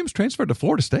 Caleb Williams transferred to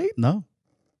Florida State? No.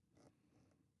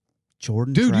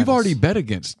 Jordan Dude, Travis. you've already bet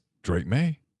against Drake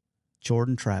May.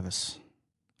 Jordan Travis.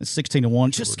 It's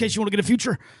 16-1, just in case you want to get a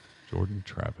future. Jordan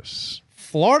Travis.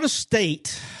 Florida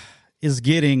State is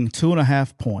getting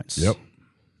 2.5 points. Yep.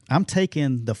 I'm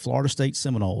taking the Florida State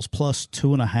Seminoles plus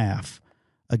 2.5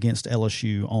 against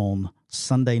LSU on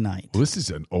Sunday night. Well, this is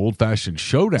an old-fashioned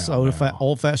showdown. So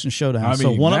old-fashioned showdown. I mean,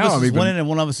 so one of us now is winning and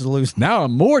one of us is losing. Now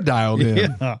I'm more dialed in.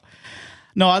 Yeah.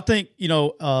 No, I think,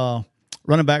 starting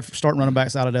running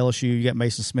backs out at LSU, you got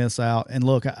Mason Smith's out. And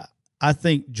look, I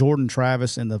think Jordan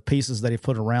Travis and the pieces that he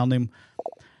put around him,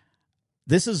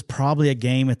 this is probably a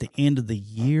game at the end of the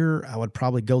year. I would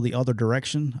probably go the other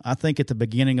direction. I think at the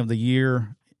beginning of the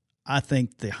year, I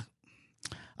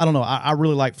don't know. I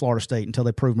really like Florida State until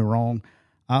they prove me wrong.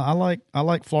 I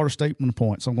like Florida State in the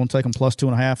points. So I'm going to take them plus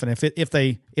 2.5. And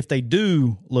if they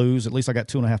do lose, at least I got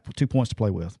 2 points to play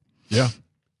with. Yeah.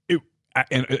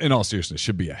 And in all seriousness,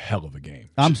 should be a hell of a game.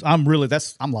 I'm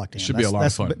locked in. Should be a lot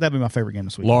of fun. That'd be my favorite game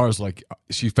this week. Laura's like,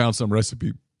 she found some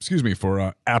recipe,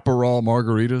 for Aperol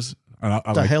margaritas. And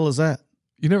What the hell is that?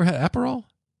 You never had Aperol?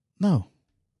 No.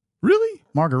 Really?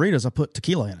 Margaritas, I put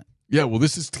tequila in it. Yeah, well,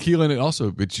 this is tequila in it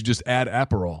also, but you just add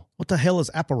Aperol. What the hell is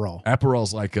Aperol?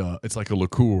 Aperol's like a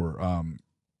liqueur,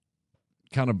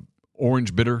 kind of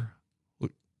orange bitter.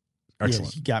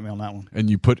 Excellent. Yeah, you got me on that one. And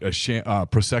you put a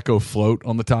Prosecco float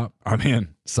on the top. I'm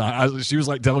in. She was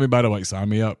like telling me about it, like, sign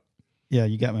me up. Yeah,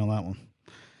 you got me on that one.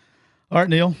 All right,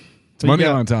 Neil. It's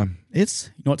Moneyline time. You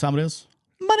know what time it is?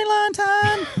 Moneyline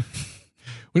time.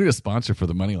 We need a sponsor for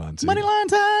the Moneyline too. Moneyline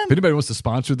time. If anybody wants to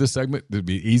sponsor this segment, it'd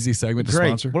be an easy segment to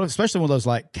sponsor. Well, especially one of those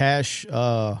like cash,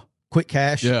 quick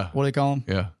cash. Yeah. What do they call them?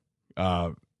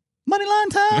 Yeah. Moneyline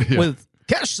time Yeah. with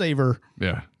Cash Saver.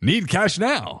 Yeah. Need cash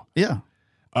now. Yeah.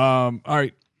 All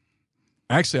right.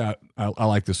 Actually, I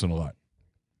like this one a lot.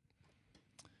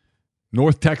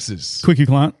 North Texas. Quickie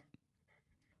client.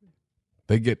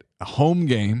 They get a home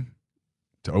game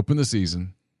to open the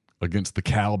season against the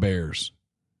Cal Bears.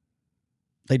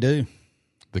 They do.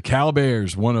 The Cal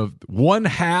Bears, one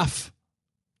half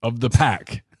of the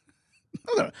pack.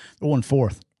 They're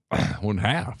 1/4. One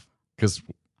half. Because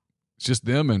it's just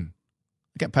them and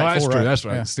Got pack that's 4, true. right? That's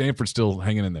right. Yeah. Stanford's still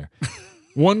hanging in there.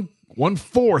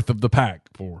 1/4 of the pack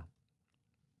for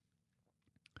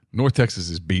North Texas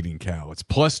is beating Cal. It's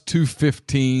plus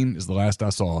 215 is the last I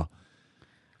saw.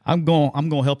 I'm going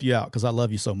to help you out because I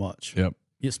love you so much. Yep.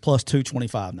 It's plus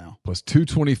 225 now. Plus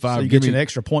 225. So you get you an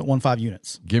extra 0.15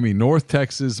 units. Give me North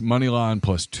Texas money line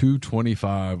plus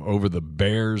 225 over the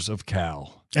Bears of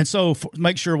Cal. And so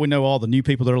make sure we know all the new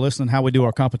people that are listening, how we do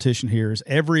our competition here is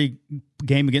every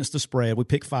game against the spread, we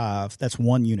pick 5. That's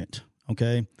 1 unit,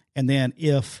 okay? And then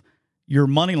if your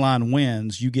money line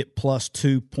wins, you get plus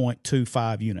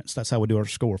 2.25 units. That's how we do our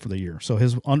score for the year. So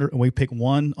we pick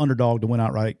one underdog to win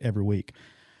outright every week.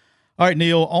 All right,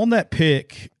 Neil, on that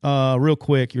pick, real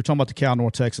quick, you're talking about the Cal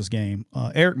North Texas game.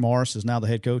 Eric Morris is now the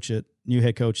new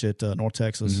head coach at North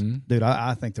Texas. Mm-hmm. Dude,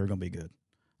 I think they're going to be good.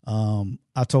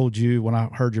 I told you when I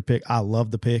heard your pick, I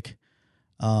love the pick.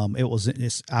 I've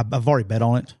already bet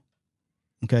on it.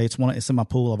 Okay, it's in my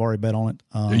pool. I've already bet on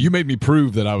it. You made me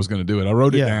prove that I was going to do it. I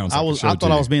wrote it down. So I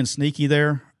thought I was being sneaky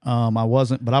there. I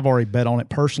wasn't, but I've already bet on it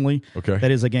personally. Okay, that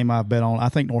is a game I've bet on. I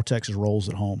think North Texas rolls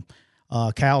at home.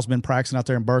 Cal's been practicing out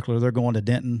there in Berkeley. They're going to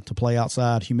Denton to play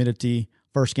outside. Humidity,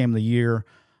 first game of the year.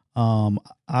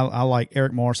 I like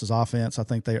Eric Morris's offense. I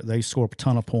think they score a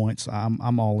ton of points.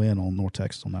 I'm all in on North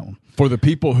Texas on that one. For the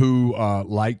people who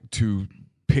like to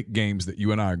pick games that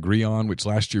you and I agree on, which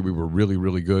last year we were really,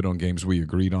 really good on games we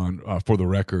agreed on. For the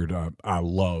record, I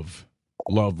love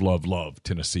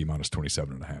Tennessee minus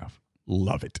 27.5.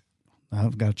 Love it.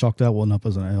 I've got to chalk that one up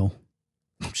as an L.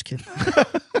 I'm just kidding.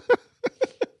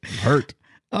 Hurt.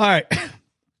 All right.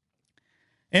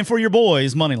 And for your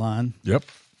boys, money line. Yep.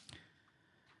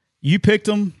 You picked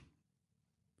them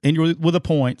with the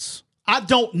points. I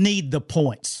don't need the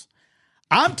points.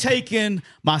 I'm taking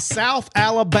my South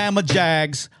Alabama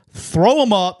Jags, throw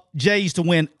them up, Jays to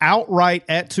win outright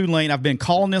at Tulane. I've been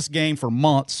calling this game for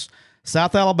months.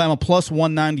 South Alabama plus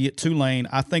 190 at Tulane.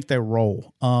 I think they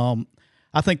roll.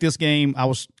 I think this game, I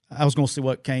was going to see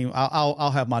what Kane.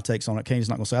 I'll have my takes on it. Kane's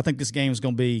not going to say. I think this game is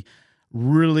going to be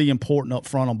really important up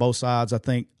front on both sides. I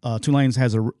think Tulane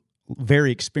has a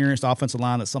very experienced offensive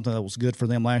line. That's something that was good for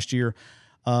them last year.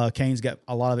 Kane's got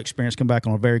a lot of experience come back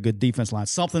on a very good defense line.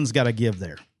 Something's got to give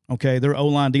there. Okay, their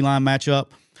O-line, D-line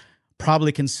matchup,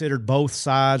 probably considered both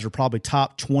sides are probably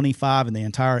top 25 in the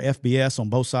entire FBS on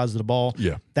both sides of the ball.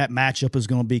 Yeah. That matchup is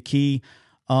going to be key.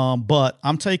 But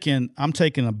I'm taking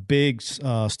a big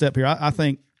step here. I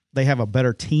think they have a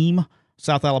better team,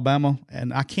 South Alabama,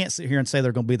 and I can't sit here and say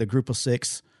they're going to be the Group of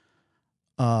 6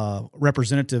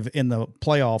 representative in the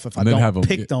playoff if I don't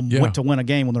pick them to win a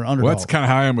game when they're underdog. Well, that's kind of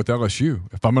how I am with LSU.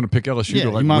 If I'm going to pick LSU to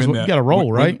you got to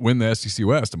roll, right? Win the SEC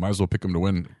West, I might as well pick them to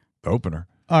win the opener.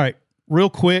 All right. Real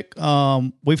quick,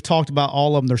 we've talked about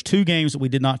all of them. There's 2 games that we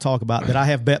did not talk about that I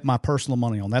have bet my personal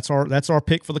money on. That's our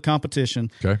pick for the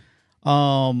competition. Okay.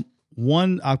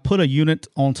 One, I put a unit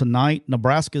on tonight.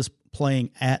 Nebraska's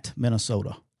playing at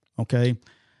Minnesota. Okay.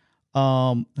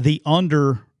 The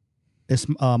under is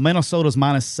Minnesota's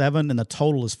 -7 and the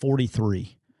total is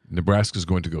 43. Nebraska's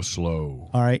going to go slow.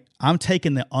 All right. I'm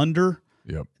taking the under.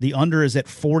 Yep. The under is at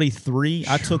 43.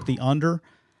 I took the under.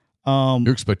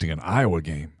 You're expecting an Iowa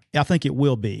game. I think it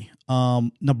will be.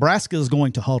 Nebraska is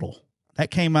going to huddle.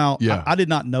 That came out. Yeah. I did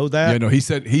not know that. Yeah, no, he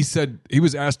said he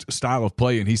was asked style of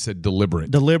play and he said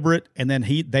deliberate. And then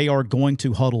they are going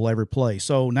to huddle every play.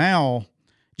 So now,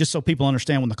 just so people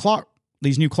understand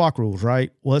these new clock rules,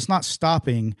 right? Well, it's not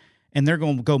stopping, and they're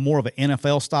going to go more of an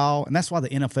NFL style, and that's why the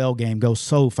NFL game goes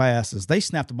so fast is they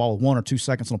snap the ball with 1 or 2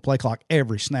 seconds on the play clock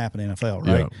every snap in NFL,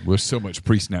 right? Yeah, there's so much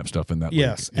pre-snap stuff in that.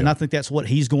 Yes, league. And I think that's what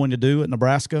he's going to do at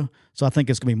Nebraska. So I think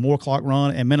it's going to be more clock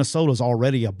run, and Minnesota's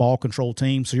already a ball control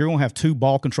team, so you're going to have 2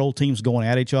 ball control teams going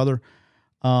at each other.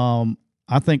 I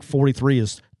think 43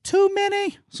 is too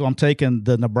many, so I'm taking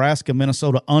the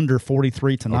Nebraska-Minnesota under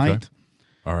 43 tonight. Okay.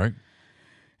 All right.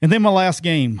 And then my last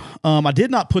game. I did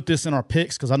not put this in our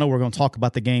picks because I know we're going to talk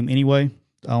about the game anyway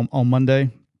on Monday,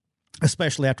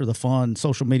 especially after the fun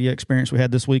social media experience we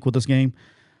had this week with this game.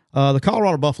 The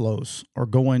Colorado Buffaloes are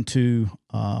going to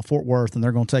Fort Worth, and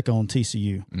they're going to take on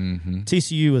TCU. Mm-hmm.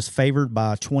 TCU is favored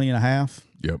by 20.5.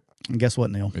 Yep. And guess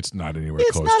what, Neil? It's not anywhere it's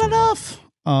close. It's not to enough.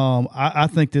 I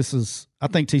think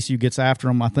TCU gets after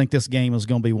them. I think this game is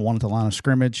going to be one at the line of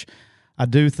scrimmage. I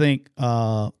do think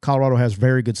Colorado has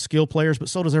very good skill players, but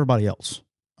so does everybody else.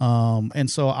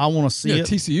 And so I want to see it.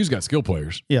 TCU's got skill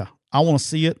players. Yeah, I want to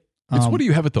see it. It's what do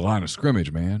you have at the line of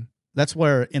scrimmage, man? That's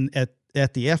where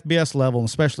at the FBS level,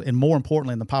 especially, and more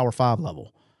importantly in the Power 5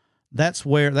 level, that's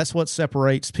what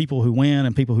separates people who win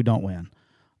and people who don't win.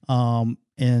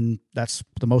 And that's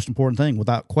the most important thing,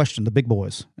 without question, the big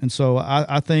boys. And so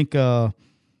I think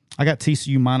I got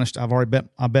TCU minus. I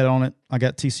bet on it. I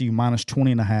got TCU minus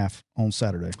 20.5 on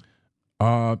Saturday.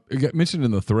 It got mentioned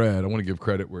in the thread. I want to give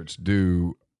credit where it's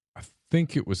due. I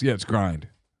think it was, it's Grind.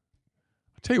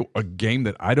 I'll tell you a game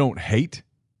that I don't hate.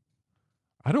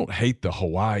 I don't hate the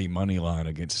Hawaii money line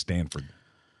against Stanford.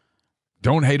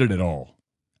 Don't hate it at all.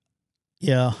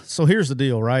 Yeah. So here's the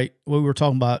deal, right? We were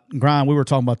talking about Grind. We were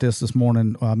talking about this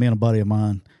morning, me and a buddy of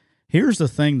mine. Here's the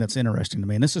thing that's interesting to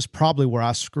me, and this is probably where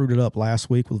I screwed it up last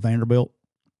week with Vanderbilt.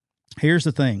 Here's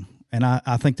the thing, and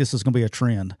I think this is going to be a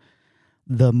trend.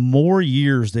 The more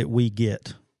years that we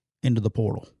get into the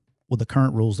portal with the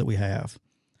current rules that we have,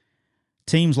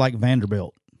 teams like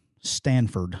Vanderbilt,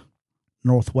 Stanford,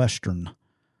 Northwestern,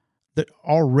 that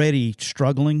already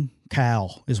struggling,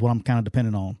 Cal is what I'm kind of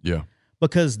dependent on. Yeah.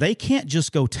 Because they can't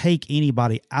just go take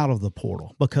anybody out of the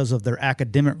portal because of their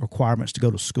academic requirements to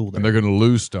go to school there. And they're going to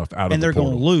lose stuff out of the portal. And they're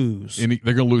going to lose.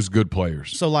 They're going to lose good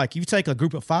players. So, like, you take a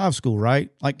group of 5 school,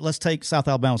 right? Like, let's take South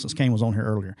Alabama, since Kane was on here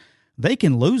earlier. They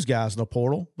can lose guys to the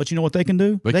portal, but you know what they can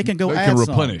do? They can go add some. They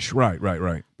can replenish.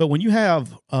 Right. But when you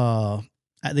have at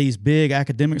these big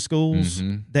academic schools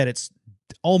that it's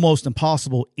almost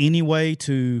impossible anyway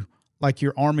to – like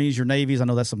your Armies, your Navies, I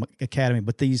know that's an academy,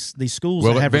 but these schools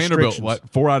that have Vanderbilt,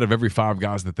 restrictions. 4 out of every 5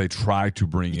 guys that they try to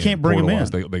bring in, can't bring them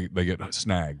in. They get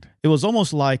snagged. It was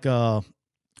almost like, and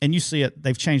you see it,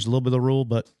 they've changed a little bit of the rule,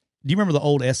 but do you remember the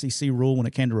old SEC rule when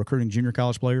it came to recruiting junior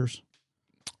college players?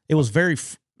 It was very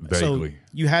vaguely. So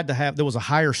you had to have, there was a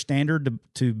higher standard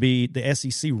to be the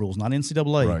SEC rules, not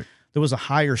NCAA. Right. There was a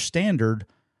higher standard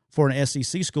for an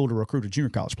SEC school to recruit a junior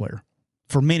college player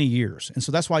for many years. And so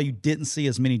that's why you didn't see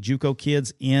as many JUCO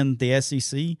kids in the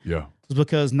SEC. Yeah. It's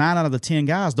because 9 out of the 10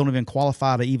 guys don't even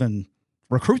qualify to even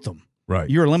recruit them. Right.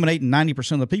 You're eliminating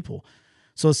 90% of the people.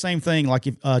 So the same thing, like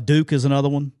if Duke is another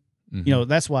one. Mm-hmm. You know,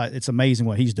 that's why it's amazing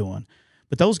what he's doing.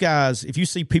 But those guys, if you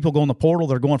see people go in the portal,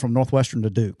 they're going from Northwestern to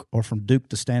Duke or from Duke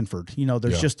to Stanford. You know,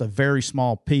 there's just a very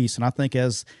small piece. And I think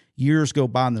as years go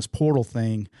by in this portal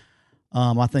thing,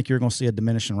 I think you're going to see a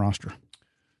diminishing roster.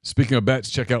 Speaking of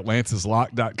bets, check out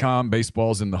lanceslock.com.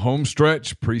 Baseball's in the home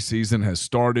stretch. Preseason has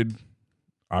started,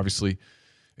 obviously,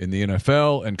 in the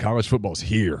NFL, and college football's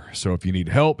here. So if you need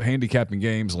help handicapping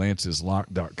games,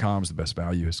 lanceslock.com is the best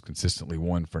value. Has consistently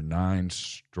won for 9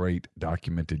 straight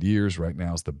documented years. Right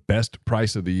now is the best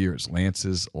price of the year. It's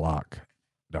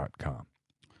lanceslock.com.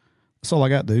 That's all I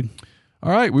got, dude.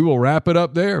 All right, we will wrap it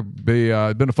up there.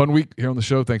 It's been a fun week here on the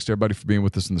show. Thanks to everybody for being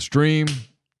with us in the stream.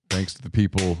 Thanks to the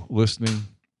people listening.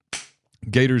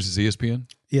 Gators is ESPN?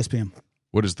 ESPN.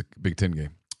 What is the Big Ten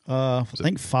game? I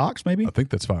think Fox, maybe. I think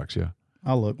that's Fox, yeah.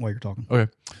 I'll look while you're talking.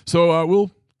 Okay. So we'll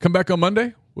come back on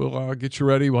Monday. We'll get you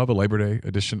ready. We'll have a Labor Day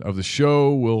edition of the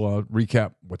show. We'll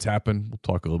recap what's happened. We'll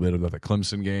talk a little bit about the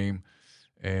Clemson game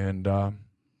and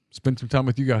spend some time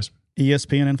with you guys.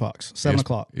 ESPN and Fox, 7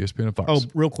 o'clock. ESPN and Fox. Oh,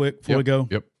 real quick before we go.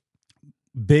 Yep.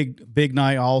 Big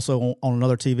night also on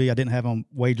another TV. I didn't have them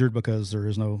wagered because there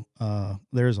is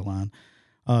a line.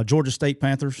 Georgia State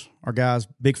Panthers, our guys,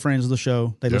 big friends of the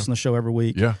show. They listen to the show every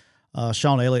week. Yeah.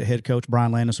 Sean Elliott, head coach,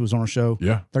 Brian Landis, who was on our show.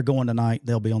 Yeah. They're going tonight.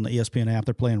 They'll be on the ESPN app.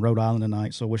 They're playing Rhode Island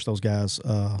tonight, so wish those guys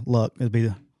luck. It'll be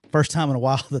the first time in a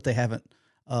while that they haven't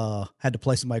had to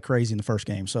play somebody crazy in the first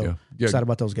game. So excited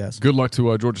about those guys. Good luck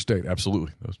to Georgia State.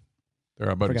 Absolutely. They're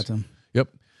our buddies. Forgot them. Yep.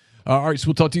 All right, so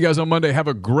we'll talk to you guys on Monday. Have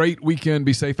a great weekend.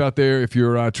 Be safe out there if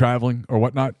you're traveling or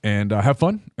whatnot, and have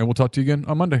fun. And we'll talk to you again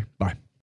on Monday. Bye.